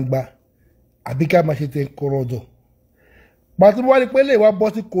ń gbangba àbí ká máa ṣe tẹ korodo pàtó wá ní pé lè wá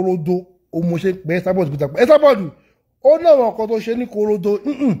bọ́ sí korodo òun mo ṣe pé ẹ́sà bọ́ọ̀dù pé ẹ́sà bọ́ọ̀dù ó náà wọn kan tó ṣe ní korodo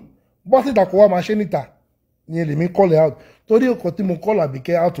bọ́ síta kó wá máa ṣe níta ìyẹn lèmi call out torí nǹkan tí mo call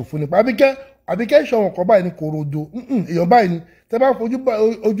Àbíkẹ́ out fún nípa Àbíkẹ́ ṣọ̀wọ̀n kan báyìí ní korodo èèyàn báyìí ni tẹ́ bá fojú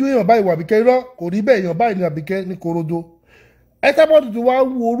ojú èèyàn báyìí wà Àbíkẹ́ irọ́ kò rí bẹ́ẹ̀ èèyàn báyìí ní Àbíkẹ́ ní korodo ẹ́sàbọ̀dù tí wàá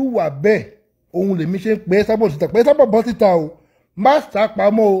wú orú wà bẹ́ẹ̀ òun lèmi ṣe ń pè ẹ́sàbọ̀dù síta pé ẹ́sàbọ̀dù bọ́ síta o má sá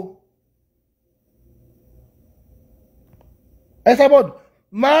pamọ́ o ẹ́sàbọ̀dù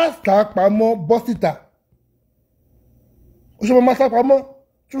má sá pamọ́ bọ́ síta ó ṣe mọ́ má sá pamọ́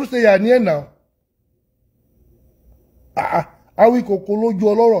true say yà ní ẹ̀ náà àwí kòkó lójú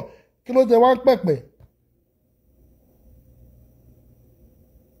ọlọ́rọ̀ kí ló tẹ wá ń pẹ̀pẹ̀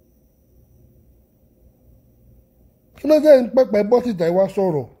kí ló tẹ ń pẹ̀pẹ̀ bọ́ síta ìwà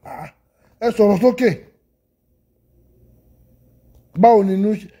sọ̀rọ̀ ẹ sọ̀rọ̀ sókè báwo nínú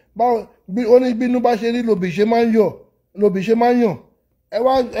báwo bí oníbínú bá ṣe rí lòbì ṣe máa ń yàn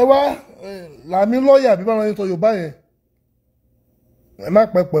ẹ wá làmí lọ́ọ̀yà bí báwọn ẹni sọ Yorùbá yẹn ẹ má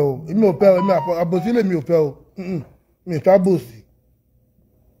pẹ̀pẹ̀ o èmi ò fẹ́ o èmi àbòsí lèmi ò fẹ́ o mi ìfẹ́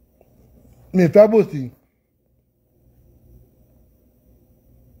àbòsí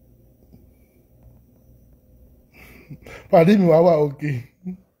pàdé mi wàá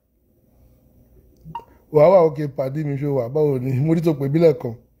wà òkè pàdé mi ṣó wà báwo ni mo rí tó pè bílẹ̀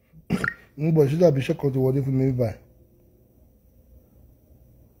kan ń bọ̀ ṣíṣe àbí iṣẹ́ kan tó wọlé fún mi báyìí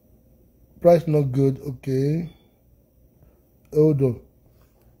price not good okay hold on.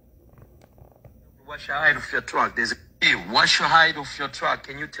 What's your height of your truck? What's your height of your truck?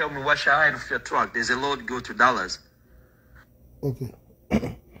 Can you tell me what's your height of your truck? There's a load go to dollars. Okay.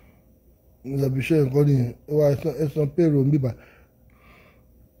 Ìjọba iṣẹ́ nǹkan nìyẹn wá ẹ̀sán payroll ń bíbà.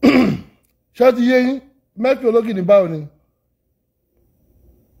 Ṣé ti yé yín? Mẹ́tò ológì ní báwo ni?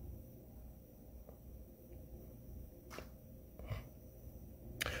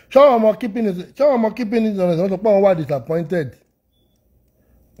 Ṣọ́wọ́n ọmọ keeping it honest wọ́n sọ pé wọ́n wà disappointed.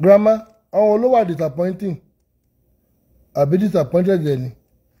 Grandma, àwọn olówó wà disappointing. Àbí disappointed ẹ̀ ni.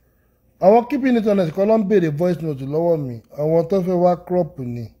 Àwọn keeping it honest kan ló ń béèrè voice note lọ́wọ́ mi. Àwọn tó fẹ́ wá crop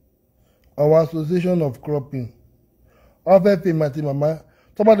ni. Our association of cropping wọ́n fẹ́ fi màtí màmá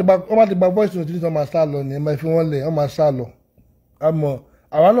tó bá ti gba voice note nítorí wọ́n máa sá lọ ni ẹ máa fi wọ́n lẹ̀ wọ́n máa sá lọ àmọ́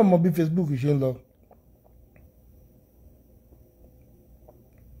àwa náà mọ bí Facebook ṣe ń lọ.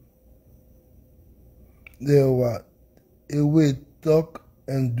 There were ewé talk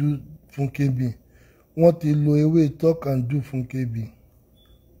and do fún KB wọ́n ti lo ewé talk and do fún KB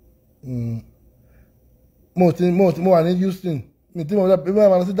mo wà ní Houston mi tí mo dá pé máa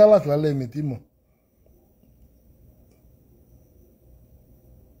lọ sí Dallas lálẹ́ mi tí mo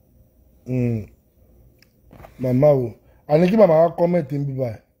màmá o àní kí màmá wá kọ́mẹ̀tì ń bíbá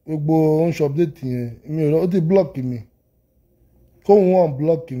gbogbo ń ṣe update yẹn mi ò ó ti block mi kóhun wọn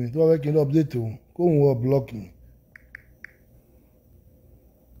block mi tí wọ́n fẹ́ kí n lọ update òun kóhun wọn block mi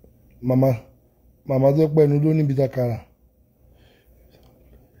màmá tó pẹ́ ẹnu ló níbi takara.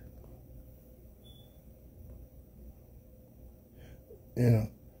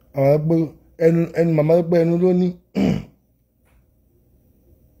 Àwọn ẹnu màmá tó pé ẹnu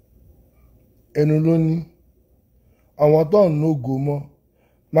ló ní àwọn tó ń nógo mọ́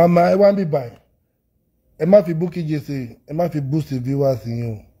màmá ẹ wá ń bì báyìí ẹ má fi Bukky Jesse ẹ má fi boost viewers yín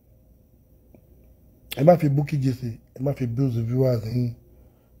o ẹ má fi Bukky Jesse ẹ má fi bills viewers yín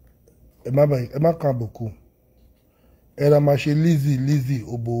ẹ má kàn àbùkù ẹ ra máa ṣe Lizzy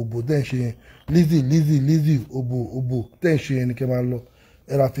òbò tẹ́ ń ṣe yẹn Lizzy òbò tẹ́ ń ṣe yẹn ni kẹ́ máa lọ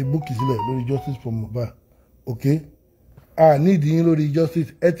ẹ ra fi Bukky sílẹ̀ lórí justice for Mohbad ok nídìí yín lórí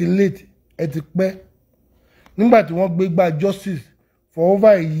justice ẹ ti late ẹ ti pẹ́ nígbà tí wọ́n gbé gba justice for over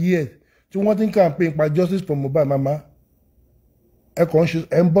a year tí wọ́n ti ń campaign pa justice for Mohbad mama ẹ kàn ń ṣe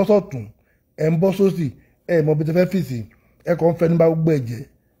ẹ ń bọ́ sọ̀tún ẹ ń bọ́ sósì ẹ mọ bí tẹ fẹ́ fèsì ẹ kàn ń fẹ́ nípa gbogbo ẹ̀jẹ̀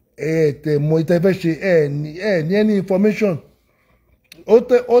ẹ tẹ̀ mọ ìtẹ́ fẹ́ ṣe ẹ ní any information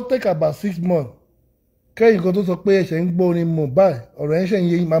ó take about 6 months kẹ́yìn kan tó sọ pé ẹ̀ṣẹ̀ ń gbọ́ orin Mohbad ọ̀rọ̀ ẹ̀ ń ṣe ń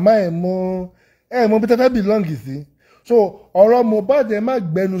yé yín màmá ẹ̀ mọ bí tẹ fẹ́ belong sí so ọ̀rọ̀ Mohbad ẹ má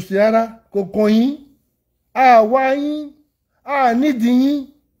gbẹnu sí rárá kò kàn yín àwa yín nídìí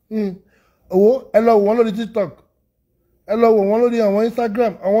yín owó ẹ lọ wò wọ́n lórí TikTok ẹ lọ wò wọ́n lórí àwọn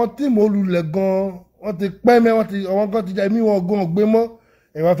Instagram àwọn tíìmù olùlẹ̀ gan-an wọ́n ti pẹ́ mẹ́ àwọn kan ti já ẹ̀mí wọn gan gbé mọ́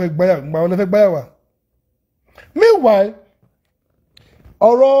ẹ̀ wá fẹ́ gbáyà wá. Meanwhile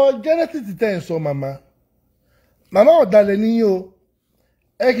ọ̀rọ̀ Genesis tẹ̀ ń sọ màmá ọ̀dàlẹ̀ níyìn o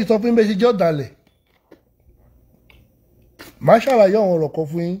ẹ kì í sọ fún mi bẹ́ẹ̀ ṣe jẹ́ ọ̀dàlẹ̀ màá ṣàlàyé àwọn ọ̀rọ̀ kan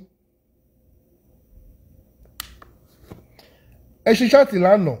fún yín. ẹ ṣe ṣáàtì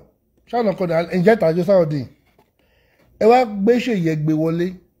lánàá ṣáàtì kan ní ẹ̀jẹ̀ ìtàjọ́ sáwọ́dì ẹ wá gbé ṣèyẹ gbé wọlé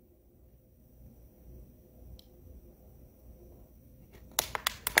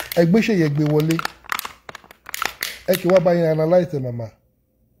ẹ gbé ṣèyẹ gbé wọlé ẹ kì í wá bá yín analyse màmá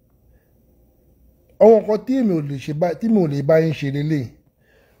àwọn nǹkan tí mi ò lè bá yín ṣe lélẹ̀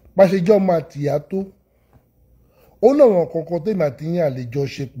bá ṣe jọ́ máa tìyà tó ó náwọn kankan tèmi àti yín àlejò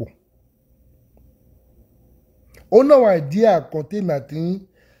ṣe pọ̀ ó náwọn àìdíà kan tèmi àti yín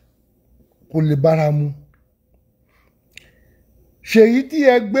kò lè bára mu ṣèyí tí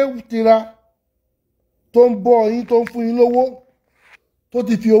ẹ gbé tira tó ń bọ́ yín tó ń fún yín lówó tó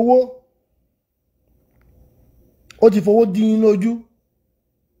ti fi owó ó ti fowó dín yín lójú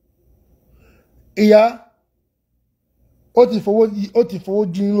ìyá ó ti fowó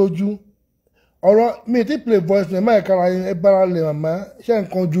dín yín lójú ọ̀rọ̀ mi ti play voice mi ẹ má ẹ̀ka ara yín ẹ bára lè màmá ṣé ń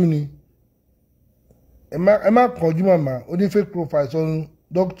kanjú ni ẹ má kanjú màmá ó ní fake profile sọnù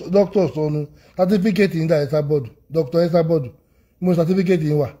doctor sọnù certificate yín dà ẹ sábọ̀dù doctor ẹ sábọ̀dù mo certificate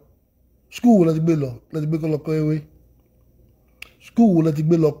yín wà school wo lẹ ti gbé lọ kọ́ ewé school wo lẹ ti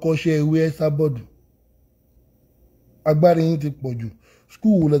gbé lọ kọ́ṣẹ́ ewé ẹ sábọ̀dù agbára yín ti pọ̀ jù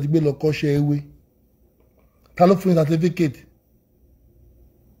school wo lẹ ti gbé lọ kọ́ṣẹ́ ewé ta ló fún yín certificate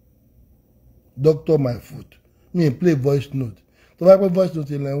doctor my foot mi n play voice note tó bá pẹ́ voice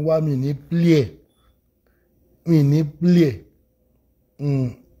note ilẹ̀ ń wá mi ní play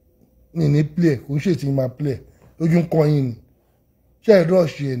kò ń ṣètì máa play lójú ń kọ́ yín ni ṣé ẹ̀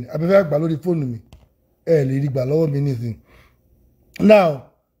rọ́ọ̀ṣì ẹ̀ ní abẹ́fẹ́ àgbà lórí fóònù mi ẹ̀ lè rí gbà lọ́wọ́ mi nísìnyí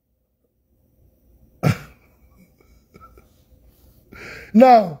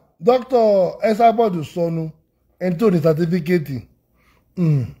now doctor Esabod sọnù ẹni tó ní certificate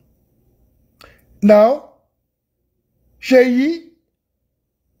now Ṣèyí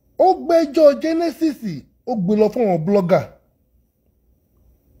ó gbẹ́jọ́ Genesis ó gbé lọ fún àwọn blogger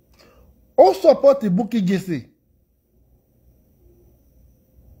ó support Bukky Jesse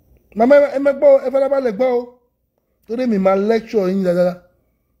màmá ẹ mẹ́gbọ́ ẹ fẹ́ lábàlẹ̀ gbọ́ o torí mi máa lecture yín dáadáa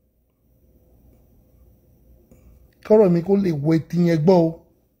kọ́rọ̀ mi kó lè wo etí yẹn gbọ́ o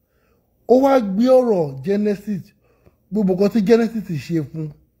ó wá gbé ọ̀rọ̀ Genesis gbogbo kan tí Genesis ṣe fún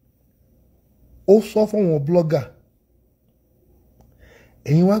ó sọ fún àwọn blogger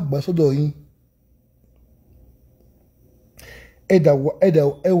ẹ̀yin wá gbà sọ́dọ̀ yín ẹ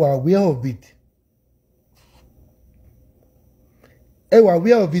wà aware of it ẹ wà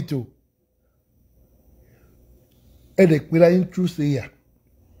aware of it o ẹ dẹ̀ pera yín true sayer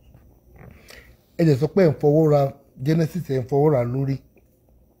ẹ dẹ̀ sọ pé ẹ̀ ń fọwọ́ ra Genesis ẹ̀ ń fọwọ́ ra lórí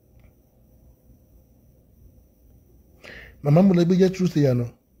màmá mo lè gbé jẹ́ true sayer náà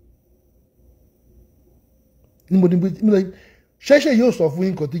níbo ni ṣẹ́ṣẹ́ yóò sọ fún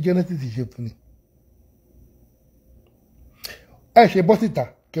yín nǹkan tí Genesis ṣe fún ni ẹ ṣe bọ́ síta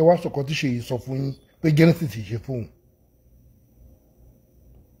kẹwàá sọ̀kan tí Ṣèyí sọ fún yín pé Genesis ṣe fún un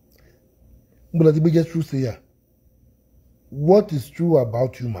níbo la ti gbé jẹ́ true sayer what is true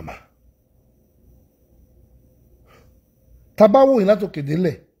about you mama tabawo yìí látòkè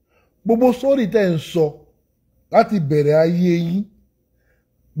délẹ̀ gbogbo sórí tẹ́ ń sọ láti bẹ̀rẹ̀ ayé yín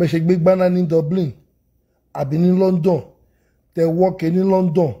bẹ́ẹ̀ ṣe gbé gbaná ní Dublin àbí ní London tẹ wọ́ọ̀kẹ́ ní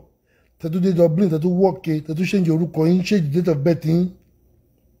London tẹ tó dé Dublin tẹ tó wọ́ọ̀kẹ́ tẹ tó ṣèǹjẹ orúkọ yín ṣèǹjẹ date of birth yín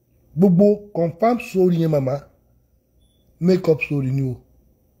gbogbo confam story yẹn màmá make up story ni o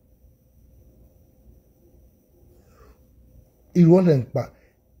irọ́ lẹ̀ ń pa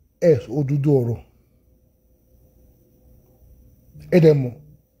òdodo ọ̀rọ̀ dẹ̀ mọ̀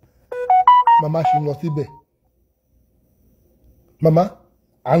màmá ṣì ń lọ síbẹ̀ màmá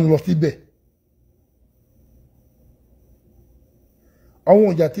à ń lọ síbẹ̀ àwọn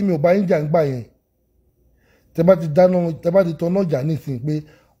ọjà tí mi ò bá ń jà ń gbà yẹn tẹ bá ti tọ́nà ọjà nísìnyí pé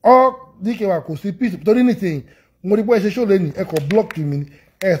DKY kò sí peace torí nísìnyí mo rí pé ẹ ṣe ṣó lẹ́nu ẹ kò block mi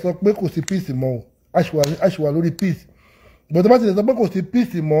ẹ sọ pé kò sí peace mọ́ o àṣìwà lórí peace bọ̀dọ̀ bá ti sọ pé kò sí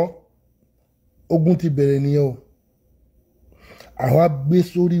peace mọ́ ogun ti bẹ̀rẹ̀ nìyẹn o àwa gbé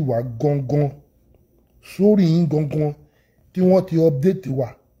sórí wa gangan sórí yín gangan tí wọ́n ti update wa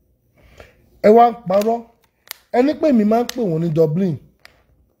ẹ wá ń parọ́ ẹni pé mi máa ń pè wọ́n ní Dublin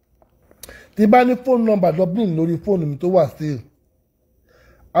tí bá ní fóònù nọ́mbà Dublin lórí fóònù mi tó wà sí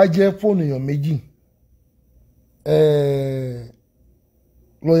á jẹ́ fóònù èèyàn méjì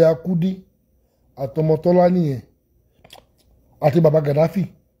lọ́ọ̀yà Kúdí àtọmọtọ́lá nìyẹn àti bàbá Gaddafi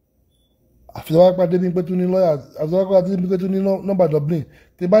àfihàn débi pé tún ní lọ́ọ̀yà àfihàn débi pé tún ní nọ́mbà Dublin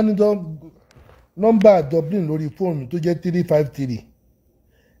tí bá ní nọ́mbà Dublin lórí fóònù tó jẹ́ 353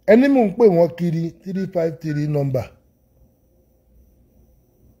 ẹni mò ń pè wọ́n kiri 353 nọ́mbà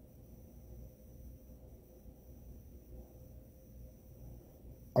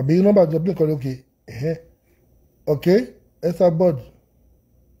àbí nọ́mbà Dublin kọ́ lókè ok ẹsà bọ́ọ̀dù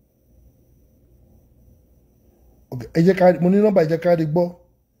ẹ jẹ́ ká mo ní nọ́mbà ẹ jẹ́ ká rí gbọ́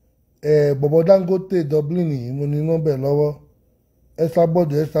bọ̀bọ̀ Dangote Dublin yìí mo ní nọ́mbà ẹ̀ lọ́wọ́ ẹsà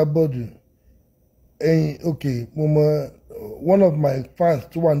bọ́ọ̀dù ẹ̀yìn ok mo mọ one of my fans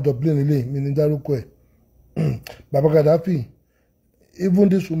tó wà ní Dublin ilé mi ní dárúkọ ẹ̀ bàbá Gaddafi even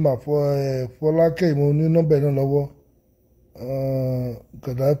this woman Fọlákẹ́ mo ní nọ́mbà ẹ̀ náà lọ́wọ́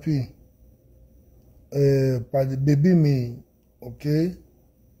Gaddafi pàdé bèbí mi ok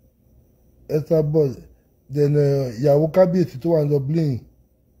ẹsà bọ́ọ̀dù then ìyàwó kábíyèsí tó wà ní Dublin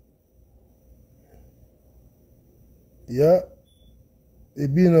yeah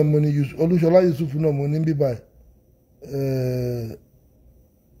ebi náà mo ní Olúṣọlá Yusuf náà mo ní bíbá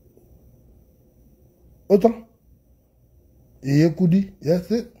ó tán èyí Kúdí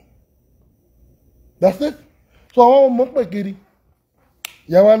that's it so àwọn ọmọ ń pè kiri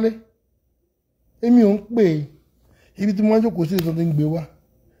Yáwálé èmi ò ń pè ibi tí mo ń jókòó sí ìsọ tí ń gbé wá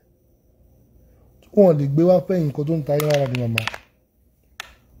wọn lè gbé wá fẹ́yìn nǹkan tó ń ta yín lára ni màmá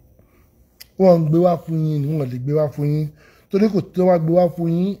wọn ń gbé wá fún yín ni wọn lè gbé wá fún yín torí kò tó wá gbé wá fún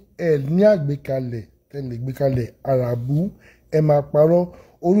yín ẹ ní àgbékalẹ̀ tẹ́lẹ̀ gbékalẹ̀ àràbù ẹ máa parọ́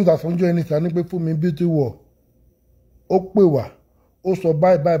olùdásánjọ́ ẹni sá ní pé fún mi beauty wọ̀ ó pè wá ó sọ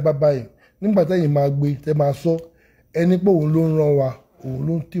báyìí nígbà tẹ́yìn máa gbé tẹ́ máa sọ ẹni pé òun ló ń rán wa òun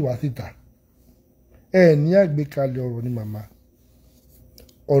ló ń tì wá síta ẹ ní àgbékalẹ̀ ọ̀rọ̀ ni màmá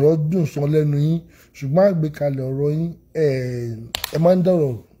ọ̀rọ̀ dùn sọ lẹ́nu yín ṣùgbọ́n àgbékalẹ̀ ọ̀rọ̀ yín ẹ máa ń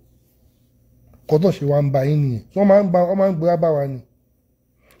dọ̀rọ̀ kọ́tọ̀ ṣe wá ń ba yín nìyẹn tí wọ́n máa ń gbé wá bá wa ni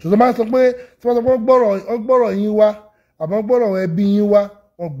ṣùgbọ́n máa ń sọ pé tí wọ́n sọ pé wọ́n gbọ́rọ̀ yín wá àmọ́ gbọ́rọ̀ ẹbí yín wá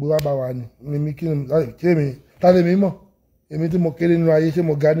wọ́n gbé wá bá wa ni mímí kí ni tálé mi mọ̀ èmi tí mo kéré nínú ayé ṣé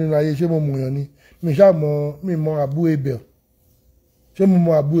mo ga nínú ayé ṣé mo mọ̀yàn ni mi ṣáà mi mọ Abu Ebel ṣé mo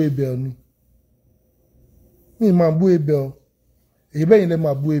mọ Abu Ebel ni mi mọ Abu Ebel èyí bẹ́yìn lẹ́ mọ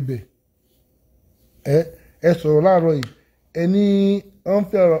Abu Ebel ẹ sọ̀rọ̀ láàárọ̀ yìí ẹni ọ̀n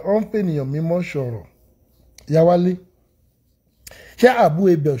fẹ́ ènìyàn mímọ́ sọ̀rọ̀ Yáwálé ṣé Abu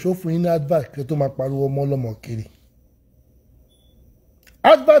Ebel ṣó fún yín ní advert kí tó máa pariwo ọmọ ọlọ́mọ kiri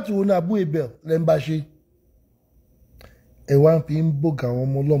advert wo ni Abu Ebel lẹ́ ń bá ṣe ẹ wá fi ń bògà àwọn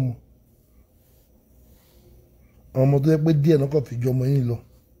ọmọ ọlọ́mọ àwọn ọmọ tó yẹ pé díẹ̀ náà kàn fi ju ọmọ yín lọ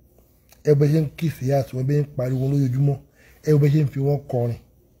ẹ bẹ ṣe ń kìsì àti wọn bẹ ń pariwo lójoojúmọ́ ẹ bẹ ṣe ń fi wọn kọrin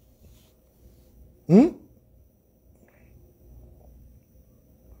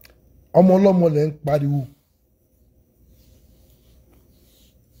ọmọ ọlọ́mọ lẹ ń pariwo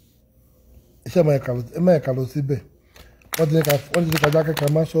iṣẹ́ ẹ má ẹ̀ka lọ síbẹ̀ wọ́n ti ní ká jákèjá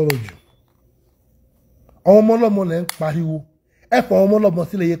má sọ̀rọ̀ jù àwọn ọmọ ọlọ́mọ lẹ ń pariwo ẹ fọ ọmọ ọlọ́mọ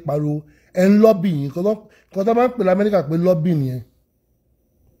sílẹ̀ yẹ pariwo ẹ ń lọ́bì yìí kọ́ tó máa ń pè lamẹ́ríkà pé lọ́bì nìyẹn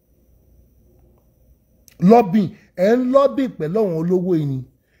lọ́bì ẹ ń lọ́bì pẹ̀lú àwọn olówó yìí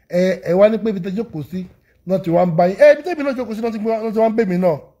ẹ wá ní pé ibi tẹ́ jókòó sí náà ti wá ń bá yín ibi tẹ́bi náà jókòó sí náà ti wá ń bẹ̀ mí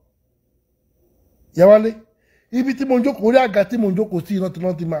náà Yáwálé ibi tí mo ń jókòó orí àga tí mo ń jókòó sí náà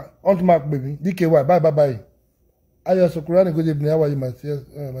ti máa pè mí DKY báyìí ayọ̀ sọkùnrin ní good evening how are you my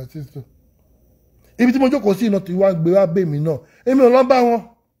sister ibi tí mo jókòó sí náà ti wá gbé wá bẹ̀ mí náà èmi ò lọ bá wọn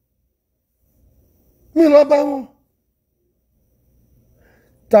mi lọ bá wọn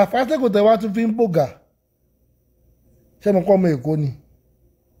tàfásẹ́kò tẹ wá tún fi ń bògà ṣé mo kọ́ ọmọ Èkó ni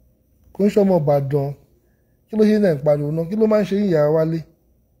kò ń ṣọmọ Ìbàdàn kí ló ṣe ń pariwo náà kí ló máa ń ṣe ìyá Wálé.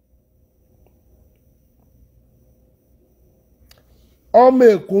 ọmọ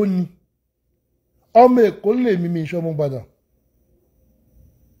Èkó ni ọmọ Èkó lè mímí iṣẹ́ ọmọ Ìbàdàn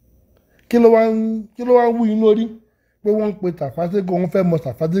kí ló wá ń wú inú orí pé wọ́n ń pe Tàfádégò wọ́n fẹ́ mọ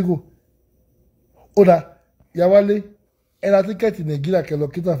Tàfádégò ó dà ìyá Wálé ẹ ra tíkẹ́ẹ̀tì Nàìjíríà kẹlọ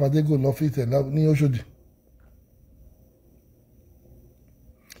kí Tàfádégò lọ́fíìsì ẹ̀ ní Òṣòdì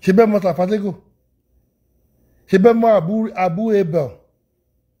ṣe bẹ́ẹ̀ mọ Tàfádégò ṣe bẹ́ẹ̀ mọ Abu Ebel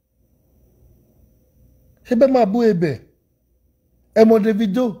ṣe bẹ́ẹ̀ mọ Abu Ebel ẹ mọ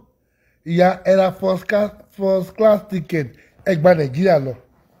Davido ìyá ẹ ra first class ticket ẹ gba Nàìjíríà lọ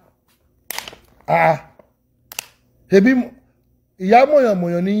ṣebí ìyá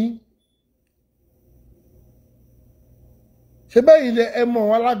mọ̀yànmọ̀yàn ní ṣe bẹ́ẹ̀ ilẹ̀ ẹ mọ̀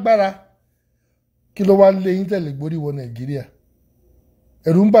wọn alágbára kí ló wá ń lé yín tẹ̀lé gborí wọ Nàìjíríà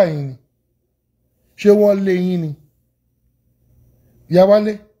ẹ̀rù ń bà yín ni ṣé wọ́n lé yín ni ìyá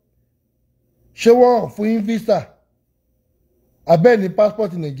Wálé ṣé wọ́n fún yín visa abẹ́ ní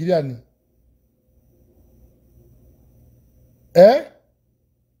passport Nàìjíríà ni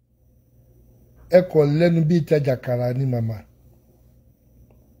ẹ kọ̀ lẹ́nu bí ìtajà kàrà ni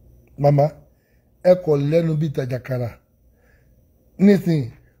màmá ẹ kọ̀ lẹ́nu bí ìtajà kàrà nísìnyí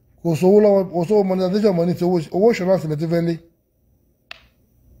kò sówó lọ́wọ́ kò sówó monetization mọ́ ní ti owó ìṣúná sílẹ̀ tí fẹ́ lé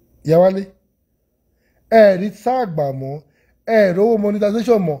ìyá Wálé rí sáàgbà mọ́ rówó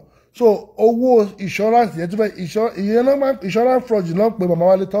monetization mọ́ so owó insurance yẹn tó fẹ́ insurance fraud náà pé màmá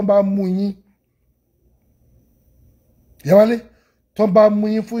Wálé tán bá mú yín ìyá Wálé tán bá mú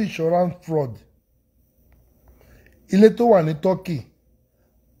yín fún insurance fraud ilé tó wà ní Turkey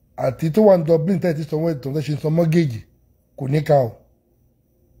àti tó wà ní Dublin tẹ́tí sanwó ètò ṣe san mọ́gẹ́jì kò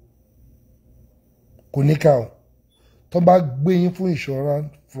ní ká o tó bá gbé yín fún insurance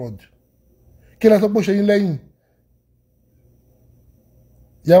fraud kí lẹ sọ pé ó ṣe yín lẹ́yìn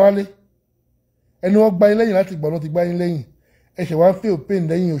ìyá Wálé ẹni wọ́n gbá yín lẹ́yìn láti gbà wọ́n ti gbá yín lẹ́yìn ẹ ṣe wá ń feel pain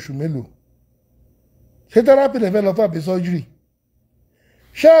lẹ́yìn oṣù mélòó ṣé therapy lè fẹ́ lọ fún àbí surgery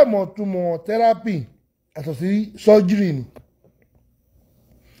ṣé ẹ̀mọ̀ túmọ̀ therapy àtọ̀ sí surgery ni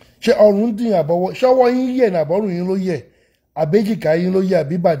ṣé ọrùn dín àbọ̀wọ́ ṣọ́wọ́ yín yẹ̀ ní àbọ̀rùn yín ló yẹ̀ àbẹ́jìká yín ló yẹ̀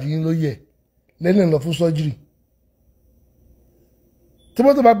àbíbàdí yín ló yẹ̀ lẹ́yìn lọ fún surgery tí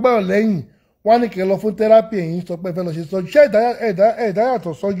wọ́n tó bá gbọ́ràn lẹ́yìn wọ́n á ní kẹ́ lọ fún therapy ẹ̀yin sọ pé ẹ fẹ́ lọ ṣe surgery ṣé ẹ̀dá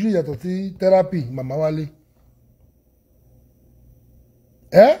yàtọ̀ surgery yàtọ̀ sí therapy màmá Wálé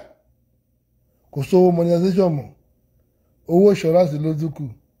kò sówó monetization mọ́ owó insurance ló dúkù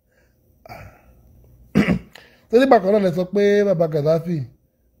tó nígbà kan náà lè sọ pé bàbá Gaddafi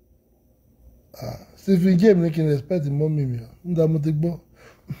Stephen James ní kí n respect mọ́mí mi ń dá mo ti gbọ́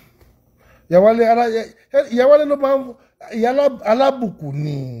ìyá Wálé ló máa ń ìyá alábùkù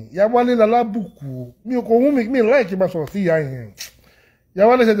ni ìyá Wálé lálábùkù mi ò kò wú mi láì kí n bá sọ̀rọ̀ sí ìyá yẹn ìyá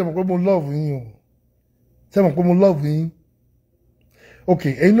Wálé ṣe tẹ̀mọ̀ pé mo love yín o tẹ̀mọ̀ pé mo love yín ok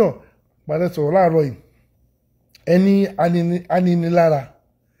ẹ̀yin náà pàdé sọ̀rọ̀ láàárọ̀ yìí ẹni aninilára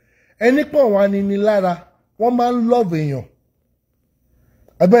ẹni pọ̀ wọn aninilára wọ́n máa ń love èèyàn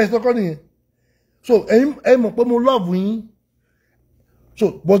abẹ́rẹ́ sọ́kọ́ nìyẹn so ẹ mọ̀ pé mo love yín so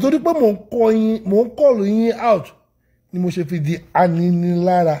bọ̀ torí pé mò ń kọ́ọ̀lù yín out ni mo ṣe fi di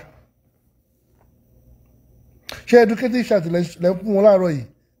aninilára ṣé educative chat lẹ́ fún wọn láàárọ̀ yìí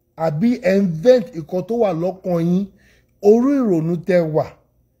àbí invent ìkan tó wà lọ́kàn yín orí ìrònú tẹ wà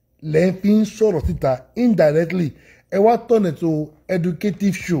lẹ́ fi ń sọ̀rọ̀ síta indirectly ẹ wá turn it to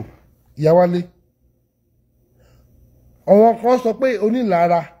educative show ìyá Wálé àwọn kan sọ pé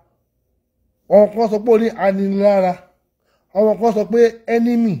onílára àwọn kan sọ pé oní aninilára àwọn kan sọ pé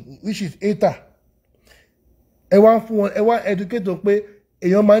enemy which is hater ẹ wá fún wọn ẹ wá educate wọn pé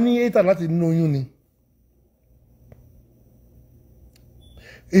èèyàn máa ní hater láti nínú oyún ni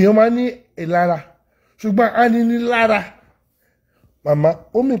èèyàn máa ní ìlara ṣùgbọ́n aninilára màmá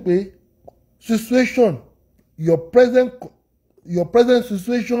ó mì pé situation your present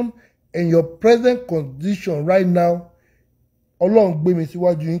situation and your present condition right now Ọlọ́run gbé mi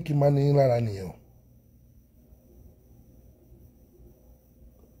síwájú yín kì í máa ní yín lára nìyẹn o.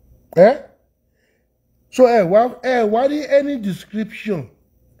 So ẹ wá ní any description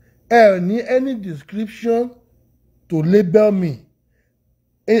ní any description to label me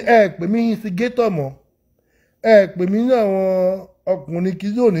pè mí instigator mọ́ pè mí ní àwọn ọkùnrin kì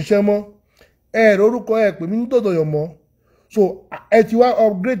í yóò níṣẹ́ mọ́ lórúkọ pè mí ní tòdòyọ̀ mọ́ so ẹ ti wá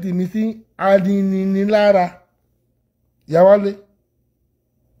upgrade mi sí aninilára ìyá Wálé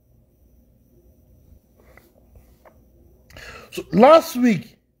so last week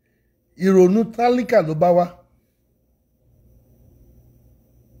ìrònú tálíkà ló bá wá.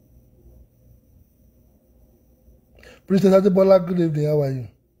 Princess Adebola, good evening. How are you?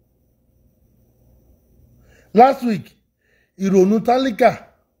 Last week, ìrònú tálíkà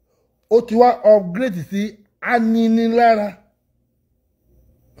ó ti wá upgrade sí aninilára.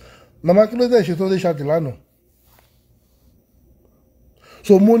 Màmá kí ló dé ṣe Sunday chat lánàá?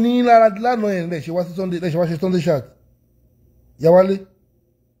 So mo ní lára lánàá yẹn lè ṣe wá ṣe Sunday chat. Yawale.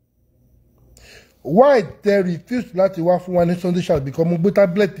 Why they refuse láti wá fún wa ní Sunday chat because mo gbé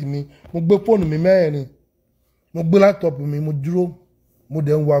tablet mi, mo gbé phone mi mẹ́rin, mo gbé laptop mi, mo dúró, mo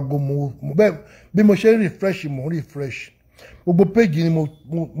dẹ̀ ń wo aago mo bẹ́ẹ̀ bí mo ṣe ń refresh mo refresh. Gbogbo page ni mo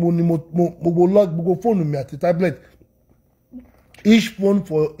log gbogbo phone mi àti tablet. Each phone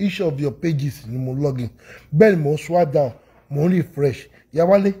for each of your pages ni mo log in. Bẹ́ẹ̀ ni mo swipe down, mo refresh.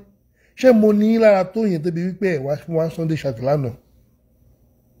 Yawale, ṣé mo ní lára tó yẹn débi wípé ẹ wá fún wa Sunday chat lánàá?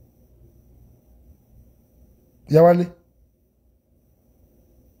 Yawale.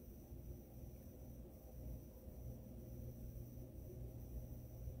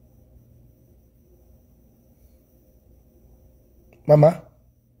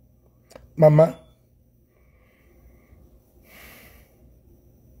 Mama.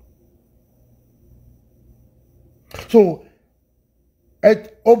 So,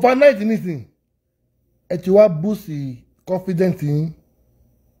 overnight anything, ẹ ti wá boost confidence yín,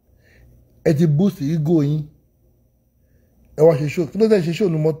 ẹ ti boost ego yín, ẹ wá ṣe show. Kí ló dé ṣe show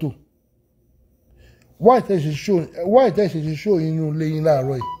ní mọ́tò? Why tẹ́ ṣe show inú ilé yín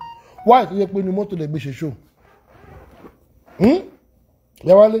láàárọ̀ yìí? Why tó yẹ pé ní mọ́tò lè gbé ṣe show?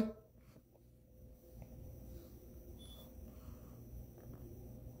 Yawale.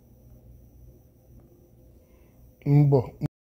 Ń bọ̀.